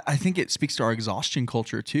 I think it speaks to our exhaustion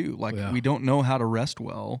culture too. Like we don't know how to rest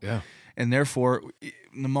well, and therefore,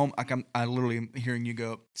 in the moment, like I literally am hearing you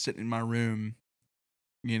go sitting in my room,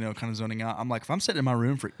 kind of zoning out. I'm like, if I'm sitting in my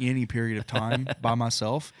room for any period of time by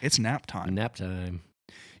myself, it's nap time. Nap time.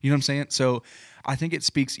 You know what I'm saying? So I think it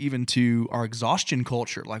speaks even to our exhaustion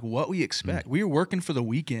culture, like what we expect. We are working for the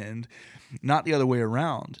weekend, not the other way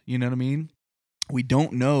around. You know what I mean? We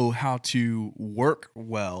don't know how to work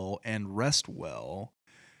well and rest well.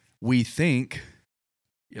 We think,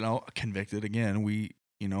 convicted again.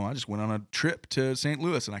 I just went on a trip to St.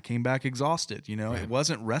 Louis and I came back exhausted. It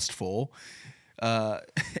wasn't restful.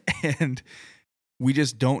 And we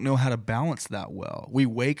just don't know how to balance that well. We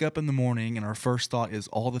wake up in the morning and our first thought is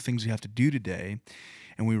all the things we have to do today.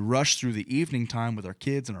 And we rush through the evening time with our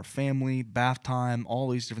kids and our family, bath time, all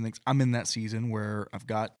these different things. I'm in that season where I've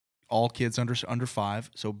got all kids under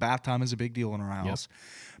 5. So bath time is a big deal in our house.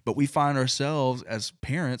 But we find ourselves as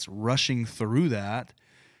parents rushing through that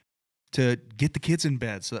to get the kids in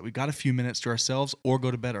bed so that we've got a few minutes to ourselves or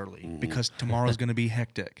go to bed early because tomorrow's going to be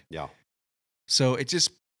hectic. Yeah. So it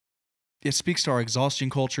speaks to our exhaustion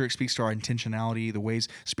culture. It speaks to our intentionality, the ways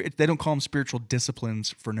they don't call them spiritual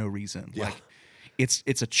disciplines for no reason. Yeah. Like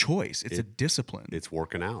it's a choice. It's a discipline. It's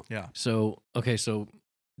working out. Yeah. So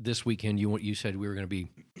this weekend, you said we were going to be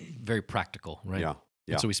very practical, right? Yeah.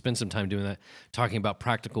 And so we spent some time doing that, talking about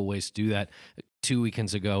practical ways to do that. 2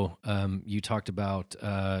 weekends ago, you talked about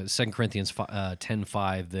 2 Corinthians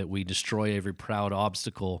 10:5, that we destroy every proud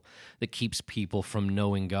obstacle that keeps people from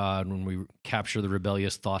knowing God when we capture the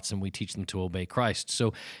rebellious thoughts and we teach them to obey Christ.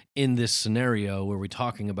 So in this scenario where we're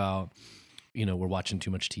talking about, we're watching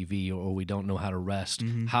too much TV or we don't know how to rest,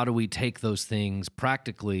 how do we take those things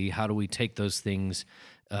practically? How do we take those things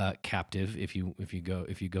captive if you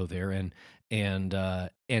go there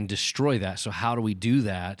and destroy that? So how do we do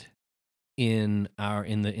that in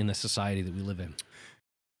the society that we live in?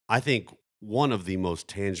 I think one of the most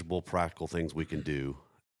tangible, practical things we can do,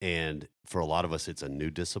 and for a lot of us, it's a new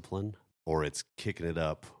discipline or it's kicking it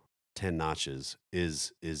up 10 notches,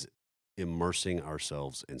 is immersing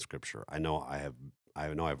ourselves in Scripture. I know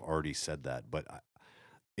I've already said that, but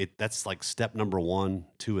that's like step number 1,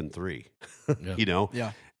 2, and 3. Yeah.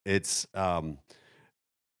 Yeah. It's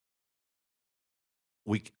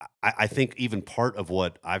I think even part of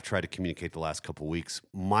what I've tried to communicate the last couple of weeks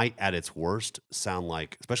might, at its worst, sound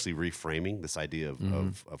like, especially reframing this idea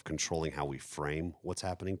of controlling how we frame what's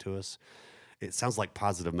happening to us. It sounds like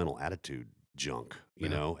positive mental attitude junk,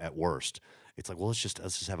 at worst. It's like, well, let's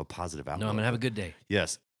just have a positive outlook. No, I'm gonna have a good day.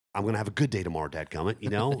 Yes, I'm gonna have a good day tomorrow, dadgummit.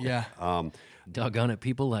 Yeah. Doggone it,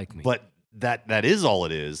 people like me. But that is all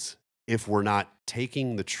it is. If we're not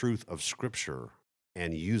taking the truth of Scripture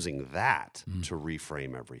and using that to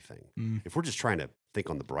reframe everything. If we're just trying to think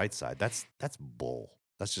on the bright side, that's bull.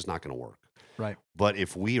 That's just not going to work. Right. But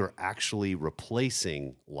if we are actually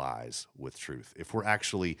replacing lies with truth, if we're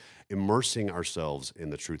actually immersing ourselves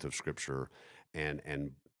in the truth of Scripture and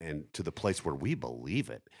to the place where we believe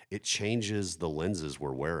it, it changes the lenses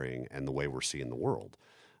we're wearing and the way we're seeing the world.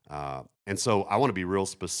 And so I want to be real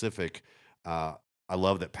specific. I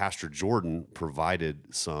love that Pastor Jordan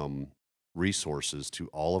provided some resources to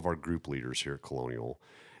all of our group leaders here at Colonial,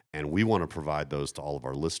 and we want to provide those to all of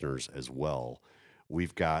our listeners as well.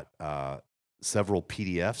 We've got several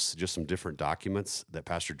PDFs, just some different documents that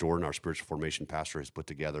Pastor Jordan, our spiritual formation pastor, has put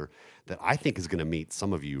together that I think is going to meet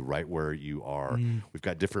some of you right where you are. We've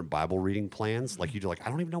got different Bible reading plans. Like you're like,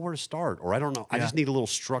 I don't even know where to start, or I don't know. I just need a little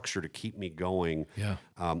structure to keep me going. Yeah.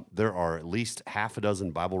 There are at least half a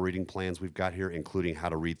dozen Bible reading plans we've got here, including how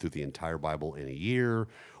to read through the entire Bible in a year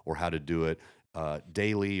or how to do it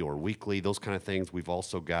daily or weekly, those kind of things. We've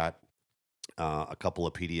also got a couple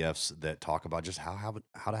of PDFs that talk about just how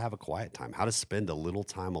to have a quiet time, how to spend a little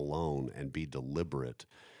time alone and be deliberate.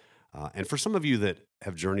 And for some of you that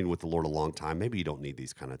have journeyed with the Lord a long time, maybe you don't need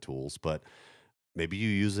these kind of tools, but maybe you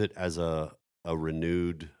use it as a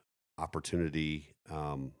renewed opportunity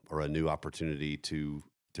or a new opportunity to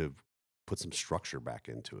put some structure back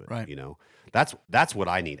into it. Right. You know, that's what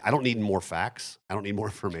I need. I don't need more facts. I don't need more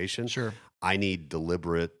information. Sure. I need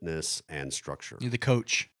deliberateness and structure. You're the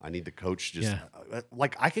coach. I need the coach. Just Yeah.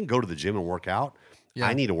 like I can go to the gym and work out. Yeah.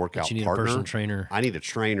 I need a But workout you need partner. a personal trainer. I need a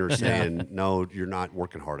trainer saying, no, you're not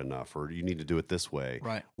working hard enough, or you need to do it this way.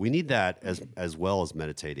 Right. We need that as well as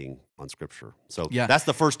meditating on Scripture. So Yeah. that's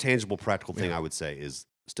the first tangible, practical thing I would say is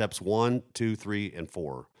steps 1, 2, 3, and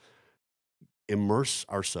 4. Immerse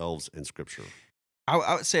ourselves in Scripture.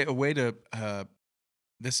 I would say a way to,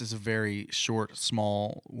 this is a very short,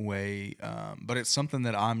 small way, but it's something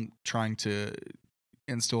that I'm trying to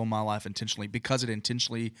instill in my life intentionally because it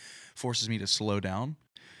intentionally forces me to slow down.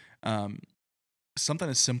 Something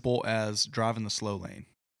as simple as driving the slow lane.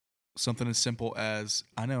 Something as simple as,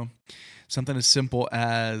 something as simple Do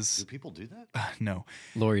as, people do that? no,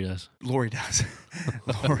 Lori does. Lori does.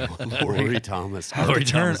 Lori Thomas. I have Lori to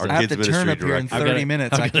turn, Thomas. I have to Kids turn ministry up here in director. 30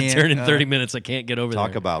 minutes. I'm I gonna can't turn in 30 minutes. I can't get over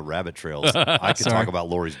Talk there. about rabbit trails. I could Sorry. talk about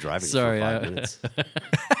Lori's driving Sorry, for 5 minutes.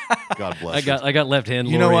 God bless I got left hand.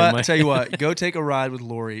 You know Lori in what? my- Tell you what. Go take a ride with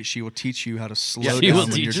Lori. She will teach you how to slow Yeah, she down will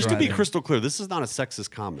when teach- you're just to be driving. crystal clear, this is not a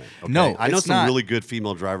sexist comment. Okay? No, I know it's some not. really good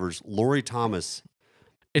female drivers. Lori Thomas.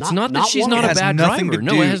 It's Not- not that not she's one- not It a has bad nothing driver. to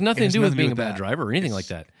No, do- it has nothing it to has do with nothing to do being a with bad that. driver or anything like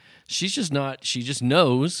It's- that. She's just not. She just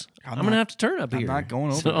knows I'm not- gonna have to turn up I'm here. not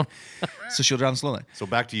going over So- it. So she'll drive slowly. So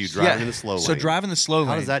back to you driving in the slow lane. So driving the slow lane.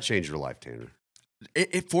 How does that change your life, Tanner?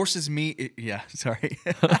 It forces me. Yeah. Sorry.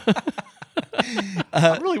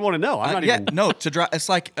 I really want to know. I'm not yeah. even. No. To drive. It's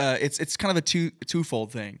like it's kind of a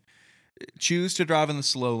twofold thing. Choose to drive in the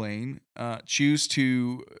slow lane. Choose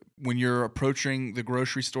to, when you're approaching the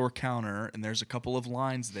grocery store counter and there's a couple of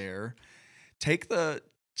lines there, take the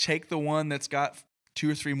one that's got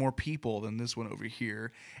 2 or 3 more people than this one over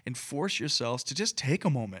here, and force yourselves to just take a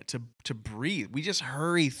moment to breathe. We just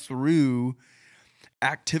hurry through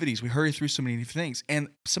activities. We hurry through so many different things, and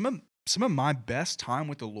some of my best time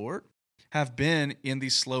with the Lord have been in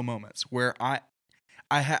these slow moments where I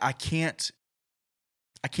can't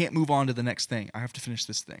move on to the next thing. I have to finish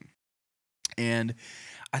this thing. And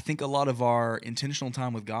I think a lot of our intentional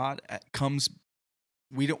time with God comes,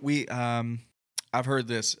 I've heard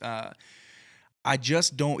this, I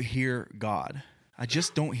just don't hear God. I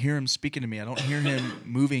just don't hear him speaking to me. I don't hear him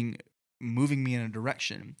moving me in a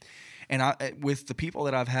direction. And with the people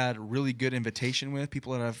that I've had really good invitation with,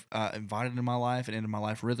 people that I've invited into my life and into my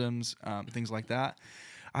life rhythms, things like that,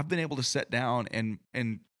 I've been able to sit down and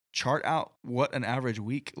chart out what an average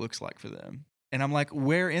week looks like for them. And I'm like,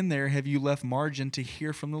 where in there have you left margin to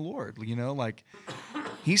hear from the Lord? You know, like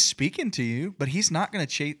he's speaking to you, but he's not going to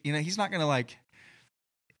chase, he's not going to like,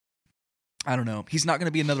 I don't know. He's not going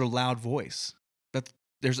to be another loud voice.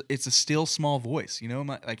 It's a still small voice,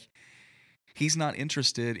 like he's not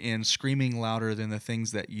interested in screaming louder than the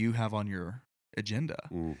things that you have on your agenda.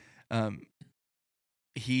 Mm.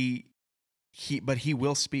 But he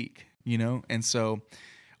will speak, And so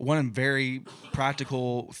one very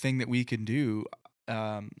practical thing that we can do,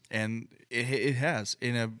 and it has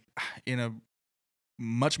in a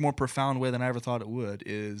much more profound way than I ever thought it would,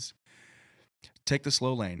 is take the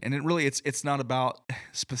slow lane. And it's not about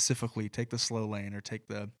specifically take the slow lane or take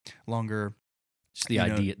the longer. It's the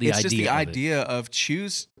idea. It's just the of it. idea of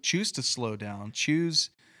choose to slow down. Choose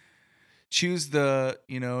the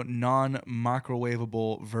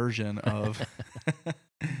non-microwavable version of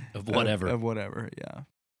Of whatever. of whatever. Yeah.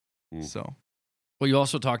 Mm. So Well, you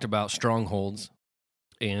also talked about strongholds,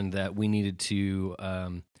 and that we needed to.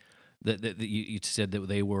 That you said that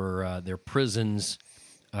they were their prisons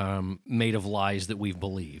made of lies that we've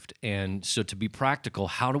believed, and so to be practical,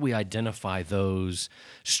 how do we identify those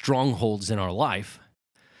strongholds in our life?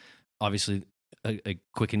 Obviously, a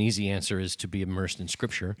quick and easy answer is to be immersed in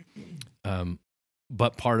Scripture.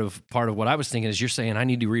 But part of what I was thinking is, you're saying I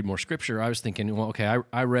need to read more Scripture. I was thinking, well, okay,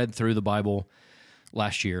 I read through the Bible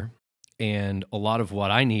last year, and a lot of what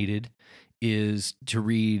I needed is to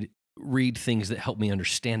read things that help me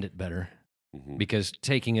understand it better. Mhm. Because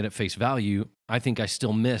taking it at face value, I think I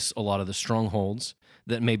still miss a lot of the strongholds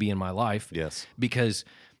that may be in my life. Yes. Because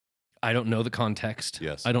I don't know the context.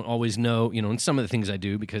 Yes. I don't always know, and some of the things I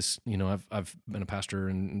do because, I've been a pastor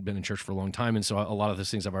and been in church for a long time. And so a lot of those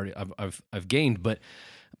things I've gained, but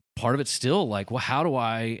part of it's still like, well, how do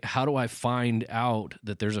I find out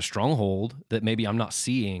that there's a stronghold that maybe I'm not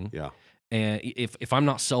seeing? Yeah. And if I'm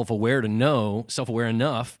not self-aware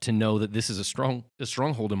enough to know that this is a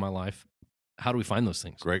stronghold in my life, how do we find those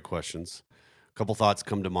things? Great questions. A couple thoughts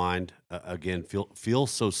come to mind. Again, feel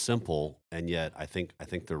so simple, and yet I think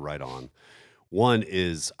they're right on. One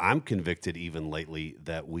is I'm convicted even lately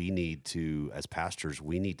that we need to, as pastors,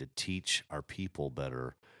 we need to teach our people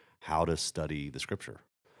better how to study the Scripture.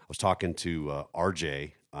 I was talking to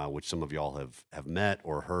RJ, which some of y'all have met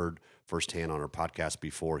or heard firsthand on our podcast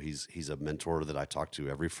before. He's a mentor that I talk to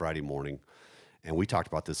every Friday morning, and we talked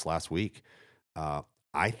about this last week.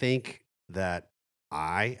 I think that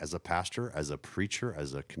I, as a pastor, as a preacher,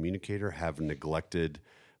 as a communicator, have neglected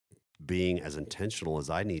being as intentional as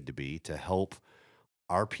I need to be to help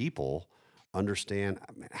our people understand,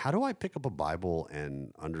 how do I pick up a Bible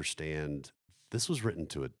and understand this was written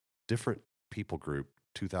to a different people group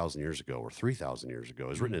 2,000 years ago or 3,000 years ago. It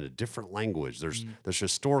was written in a different language. There's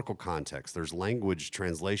historical context. There's language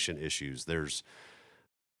translation issues. There's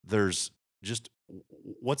just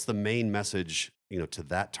what's the main message, to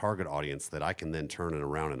that target audience that I can then turn it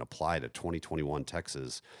around and apply to 2021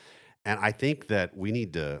 Texas. And I think that we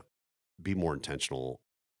need to be more intentional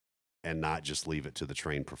and not just leave it to the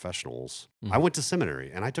trained professionals. I went to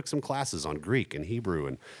seminary and I took some classes on Greek and Hebrew,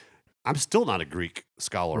 and I'm still not a Greek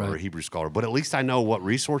scholar or a Hebrew scholar, but at least I know what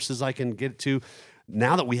resources I can get to.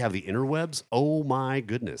 Now that we have the interwebs, oh my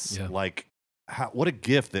goodness. Yeah. What a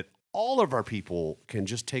gift that all of our people can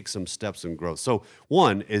just take some steps and growth. So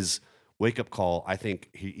one is wake-up call. I think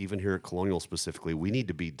even here at Colonial specifically, we need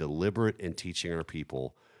to be deliberate in teaching our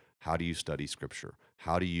people, how do you study Scripture?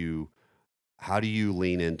 How do you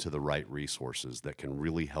lean into the right resources that can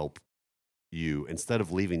really help you instead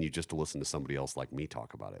of leaving you just to listen to somebody else like me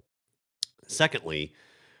talk about it? Secondly,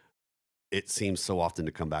 it seems so often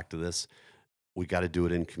to come back to this, we got to do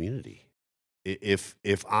it in community. If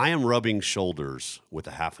I am rubbing shoulders with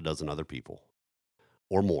a half a dozen other people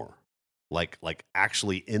or more, like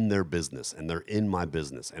actually in their business and they're in my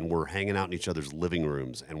business and we're hanging out in each other's living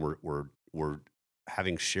rooms and we're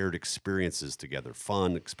having shared experiences together,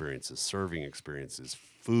 fun experiences, serving experiences,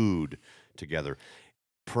 food together,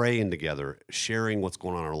 praying together, sharing what's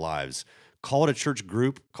going on in our lives. Call it a church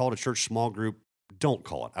group, call it a church small group. Don't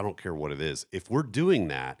call it. I don't care what it is. If we're doing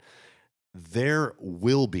that, there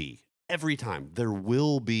will be, every time, there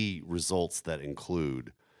will be results that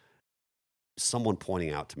include someone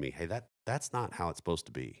pointing out to me, hey, that's not how it's supposed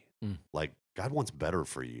to be. Like, God wants better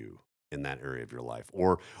for you in that area of your life.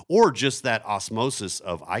 Or just that osmosis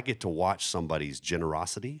of I get to watch somebody's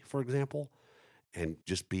generosity, for example, and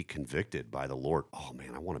just be convicted by the Lord. Oh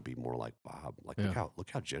man, I want to be more like Bob. Like, look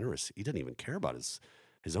how generous. He doesn't even care about his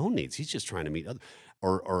own needs. He's just trying to meet other,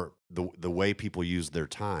 or the way people use their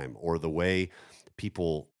time, or the way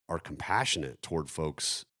people are compassionate toward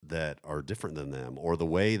folks that are different than them, or the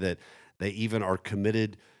way that they even are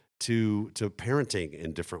committed to parenting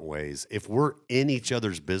in different ways. If we're in each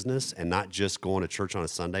other's business and not just going to church on a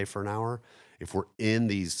Sunday for an hour, if we're in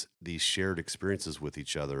these shared experiences with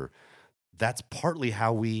each other, that's partly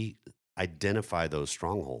how we identify those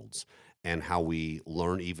strongholds and how we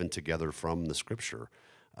learn even together from the Scripture.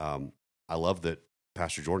 I love that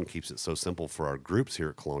Pastor Jordan keeps it so simple for our groups here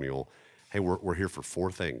at Colonial. Hey, we're here for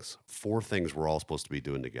four things. Four things we're all supposed to be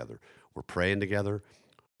doing together. We're praying together.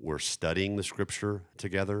 We're studying the Scripture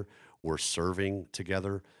together. We're serving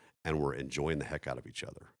together, and we're enjoying the heck out of each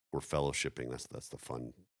other. We're fellowshipping. That's the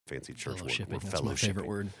fun, fancy church word. We're That's my favorite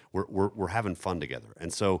word. We're having fun together,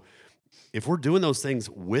 and so if we're doing those things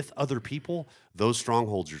with other people, those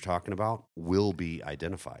strongholds you're talking about will be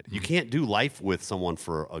identified. You can't do life with someone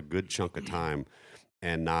for a good chunk of time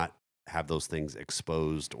and not have those things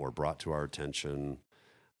exposed or brought to our attention.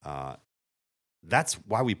 That's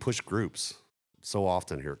why we push groups so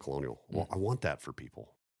often here at Colonial. Well, I want that for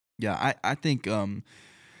people. Yeah, I think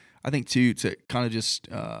too, to kind of just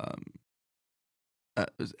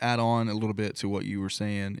add on a little bit to what you were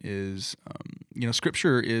saying is,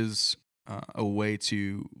 Scripture is a way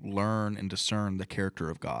to learn and discern the character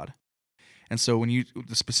of God. And so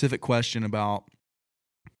the specific question about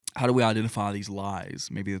how do we identify these lies,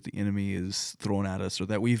 maybe that the enemy is throwing at us or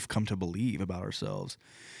that we've come to believe about ourselves,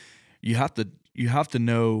 you have to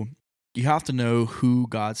know who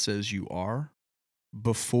God says you are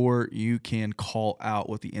before you can call out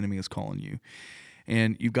what the enemy is calling you.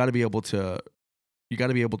 And you've got to be able to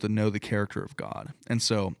know the character of God. And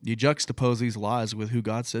so you juxtapose these lies with who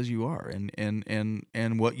God says you are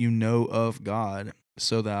and what you know of God,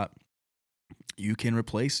 so that you can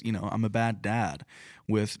replace, I'm a bad dad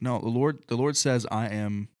with, no, the Lord says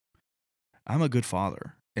I'm a good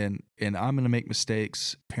father and I'm going to make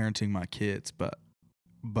mistakes parenting my kids, but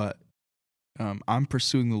I'm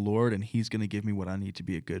pursuing the Lord, and He's going to give me what I need to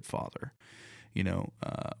be a good father.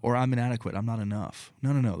 Or I'm inadequate. I'm not enough.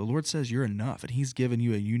 No. The Lord says you're enough, and He's given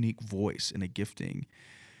you a unique voice and a gifting,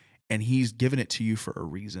 and He's given it to you for a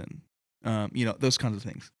reason. Those kinds of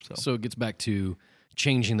things. So it gets back to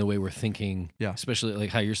changing the way we're thinking, Yeah. especially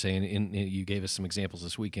like how you're saying, you gave us some examples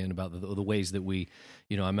this weekend about the ways that we,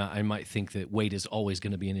 I might think that weight is always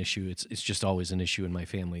going to be an issue. It's just always an issue in my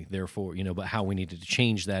family. Therefore, but how we needed to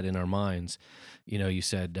change that in our minds. You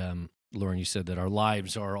said, Lauren, you said that our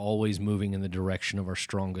lives are always moving in the direction of our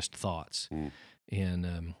strongest thoughts.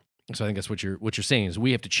 And, so I think that's what you're saying is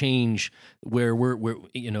we have to change where we're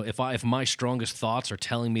if my strongest thoughts are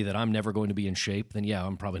telling me that I'm never going to be in shape, then yeah,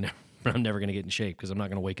 I'm never going to get in shape because I'm not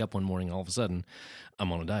going to wake up one morning and all of a sudden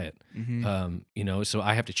I'm on a diet. Mm-hmm. So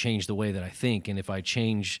I have to change the way that I think, and if I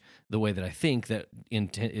change the way that I think, that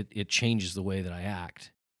it changes the way that I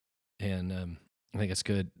act. And I think that's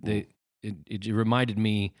good. It reminded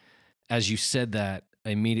me as you said that, I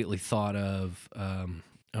immediately thought of.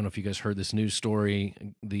 I don't know if you guys heard this news story.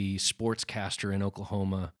 The sportscaster in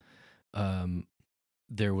Oklahoma,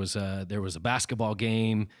 there was a basketball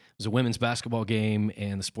game. It was a women's basketball game,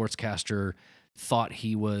 and the sportscaster thought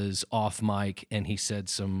he was off mic, and he said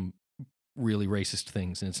some really racist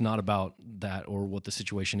things. And it's not about that or what the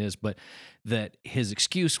situation is, but that his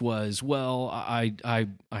excuse was, well, I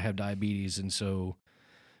have diabetes, and so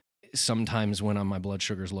sometimes when my blood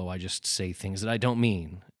sugar's low, I just say things that I don't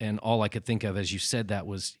mean. And all I could think of as you said that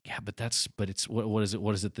was, yeah, but it's what is it?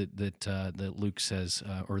 What is it that Luke says,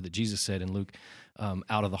 or that Jesus said in Luke?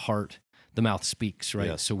 Out of the heart, the mouth speaks, right?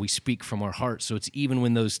 Yes. So we speak from our heart. So it's even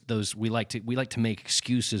when those we like to make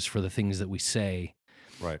excuses for the things that we say.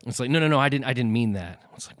 Right. It's like no, I didn't mean that.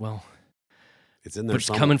 It's like, well, it's in there. But it's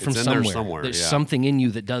coming from it's in there somewhere. There's yeah. something in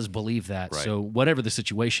you that does believe that. Right. So whatever the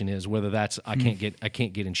situation is, whether that's I can't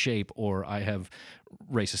get in shape, or I have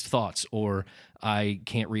racist thoughts, or I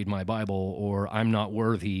can't read my Bible, or I'm not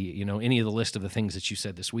worthy, any of the list of the things that you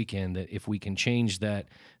said this weekend, that if we can change that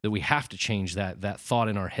we have to change that thought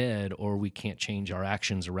in our head, or we can't change our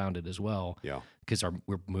actions around it as well. Yeah. Because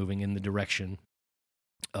we're moving in the direction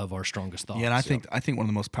of our strongest thoughts. Yeah, and I think one of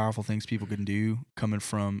the most powerful things people can do, coming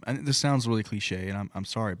from, and this sounds really cliche, and I'm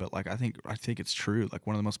sorry, but like I think it's true. Like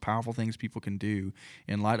one of the most powerful things people can do,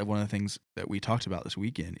 in light of one of the things that we talked about this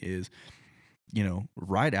weekend, is,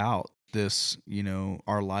 write out this.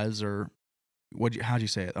 Our lives are, how'd you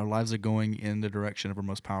say it? Our lives are going in the direction of our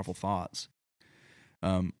most powerful thoughts.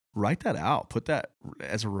 Write that out. Put that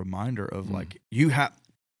as a reminder of like you're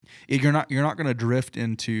not going to drift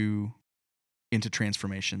into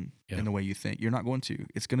transformation in the way you think. You're not going to.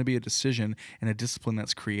 It's going to be a decision and a discipline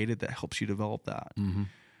that's created that helps you develop that. Mm-hmm.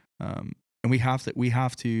 And we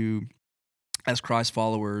have to, as Christ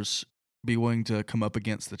followers, be willing to come up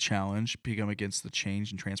against the challenge, come against the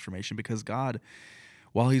change and transformation, because God,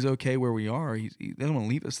 while He's okay where we are, He doesn't want to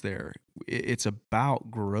leave us there. It's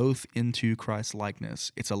about growth into Christ's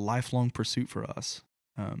likeness. It's a lifelong pursuit for us.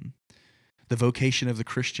 The vocation of the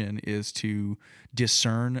Christian is to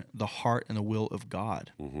discern the heart and the will of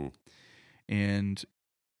God. Mm-hmm. And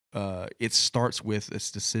it starts with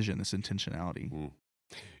this decision, this intentionality. Mm.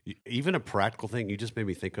 Even a practical thing you just made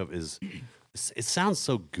me think of is, it sounds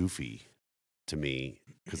so goofy to me,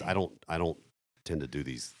 because I don't tend to do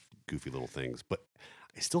these goofy little things, but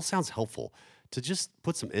it still sounds helpful to just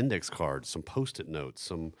put some index cards, some Post-it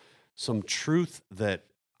notes, some truth that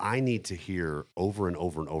I need to hear over and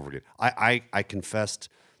over and over again. I confessed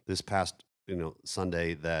this past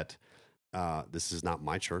Sunday that this is not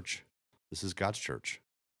my church. This is God's church,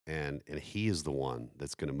 and He is the one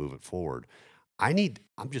that's going to move it forward. I'm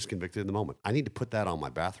just convicted in the moment. I need to put that on my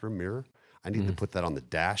bathroom mirror. I need to put that on the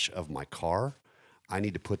dash of my car. I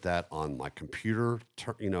need to put that on my computer,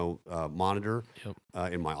 monitor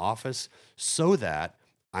in my office, so that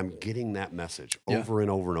I'm getting that message over and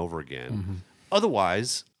over and over again. Mm-hmm.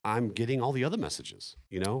 Otherwise, I'm getting all the other messages,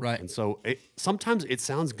 Right. And so sometimes it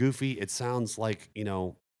sounds goofy. It sounds like,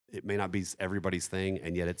 it may not be everybody's thing,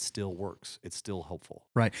 and yet it still works. It's still helpful.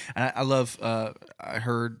 Right. And I love, I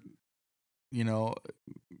heard,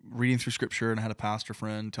 reading through Scripture, and I had a pastor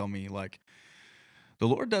friend tell me, like, the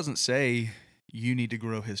Lord doesn't say you need to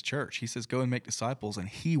grow His church. He says, go and make disciples, and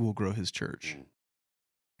He will grow His church.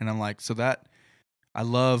 And I'm like, so that, I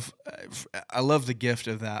love the gift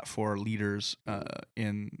of that for leaders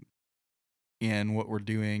in what we're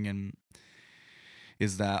doing, and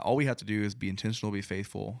is that all we have to do is be intentional, be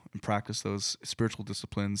faithful, and practice those spiritual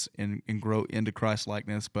disciplines and grow into Christ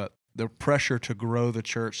likeness. But the pressure to grow the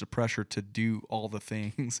church, the pressure to do all the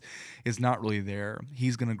things is not really there.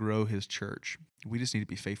 He's going to grow His church. We just need to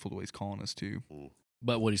be faithful to what He's calling us to.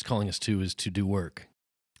 But what he's calling us to is to do work.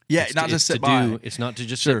 Yeah, It's not to- just it's sit to by. do. It's not to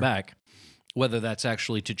just Sure. sit back. Whether that's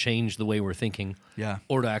actually to change the way we're thinking, Yeah.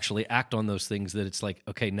 or to actually act on those things. That it's like,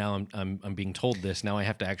 okay, now I'm being told this. Now I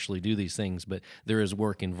have to actually do these things. But there is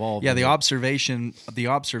work involved. Yeah, in the it.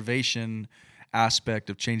 observation aspect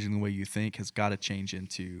of changing the way you think has got to change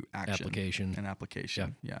into action Application. and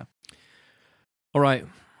application. Yeah. All right,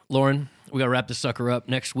 Lauren, we got to wrap this sucker up.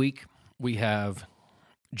 Next week we have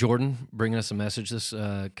Jordan bringing us a message this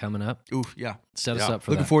coming up. Oof, yeah. Set us Yeah. up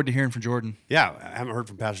for Looking that. forward to hearing from Jordan. Yeah, I haven't heard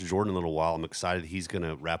from Pastor Jordan in a little while. I'm excited. He's going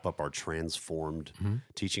to wrap up our Transformed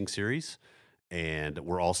teaching series. And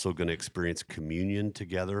we're also going to experience communion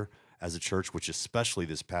together as a church, which especially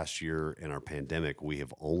this past year in our pandemic, we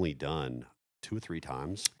have only done 2 or 3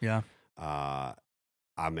 times. Yeah.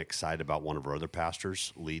 I'm excited about one of our other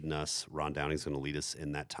pastors leading us. Ron Downing's going to lead us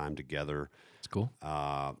in that time together. It's cool.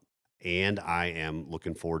 And I am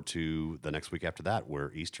looking forward to the next week after that,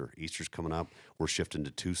 where Easter's coming up. We're shifting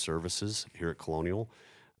to 2 services here at Colonial.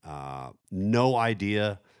 No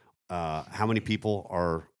idea how many people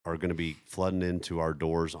are going to be flooding into our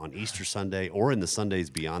doors on Easter Sunday or in the Sundays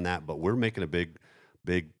beyond that. But we're making a big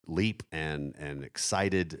leap and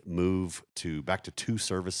excited move back to 2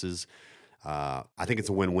 services. I think it's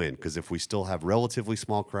a win-win because if we still have relatively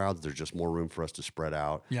small crowds, there's just more room for us to spread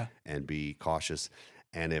out and be cautious.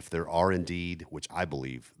 And if there are indeed, which I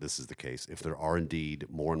believe this is the case, if there are indeed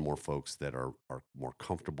more and more folks that are more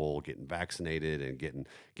comfortable getting vaccinated and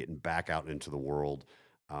getting back out into the world,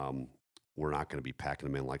 we're not going to be packing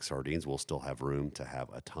them in like sardines. We'll still have room to have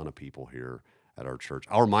a ton of people here at our church.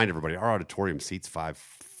 I'll remind everybody, our auditorium seats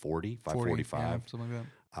 540, 545. Yeah, something like that.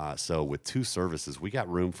 So with 2 services, we got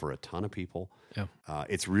room for a ton of people. Yeah.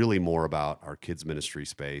 It's really more about our kids ministry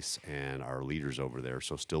space and our leaders over there.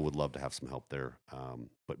 So still would love to have some help there.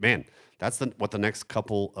 But man, that's what the next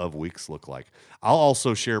couple of weeks look like. I'll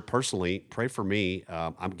also share personally, pray for me.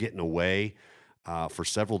 I'm getting away for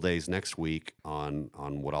several days next week on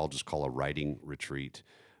what I'll just call a writing retreat.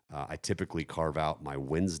 I typically carve out my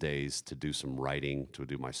Wednesdays to do some writing, to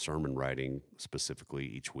do my sermon writing specifically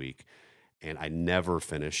each week. And I never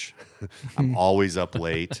finish. I'm always up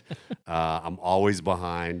late. I'm always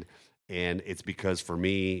behind. And it's because for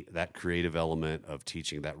me, that creative element of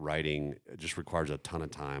teaching, that writing, just requires a ton of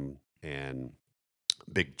time and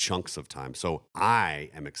big chunks of time. So I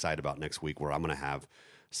am excited about next week where I'm going to have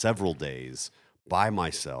several days by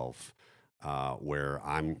myself where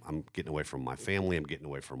I'm getting away from my family. I'm getting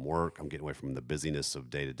away from work. I'm getting away from the busyness of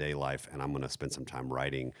day-to-day life. And I'm going to spend some time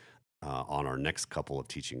writing on our next couple of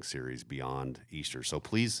teaching series beyond Easter. So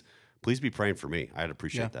please be praying for me. I'd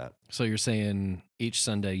appreciate that. So you're saying each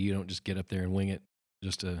Sunday you don't just get up there and wing it,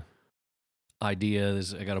 just a idea.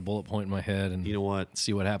 I got a bullet point in my head, and You know what?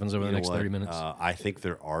 see what happens over the next 30 minutes. I think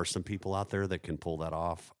there are some people out there that can pull that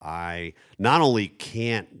off. I not only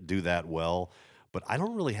can't do that well, but I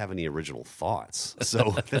don't really have any original thoughts.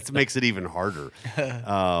 So that makes it even harder.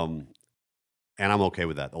 And I'm okay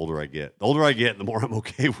with that. The older I get, the more I'm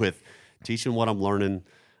okay with teaching what I'm learning.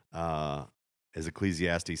 As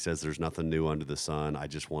Ecclesiastes says, there's nothing new under the sun. I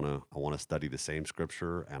want to study the same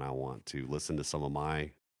scripture, and I want to listen to some of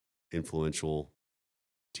my influential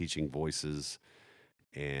teaching voices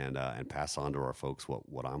and pass on to our folks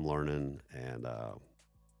what I'm learning. And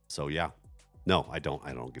so, yeah, no, I don't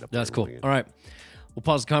get up there. That's and cool. wing it. All right, we'll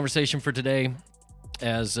pause the conversation for today.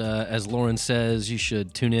 As Lauren says, you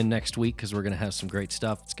should tune in next week because we're going to have some great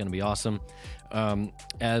stuff. It's going to be awesome.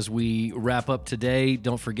 As we wrap up today,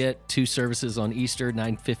 don't forget 2 services on Easter,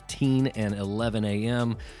 9:15 and 11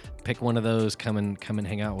 a.m. Pick one of those. Come and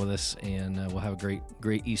hang out with us, and we'll have a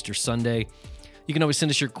great Easter Sunday. You can always send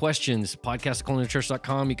us your questions,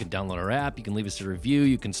 podcast@colonialchurch.com. You can download our app. You can leave us a review.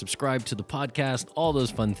 You can subscribe to the podcast, all those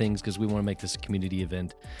fun things, because we want to make this a community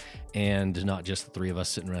event and not just the 3 of us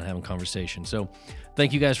sitting around having conversation. So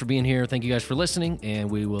thank you guys for being here. Thank you guys for listening, and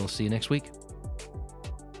we will see you next week.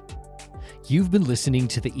 You've been listening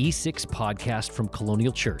to the E6 podcast from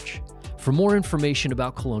Colonial Church. For more information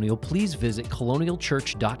about Colonial, please visit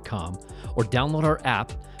colonialchurch.com or download our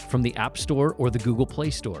app from the App Store or the Google Play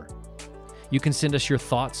Store. You can send us your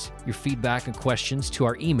thoughts, your feedback, and questions to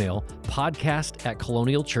our email,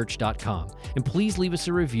 podcast@colonialchurch.com. And please leave us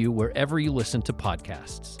a review wherever you listen to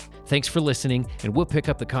podcasts. Thanks for listening, and we'll pick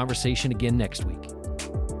up the conversation again next week.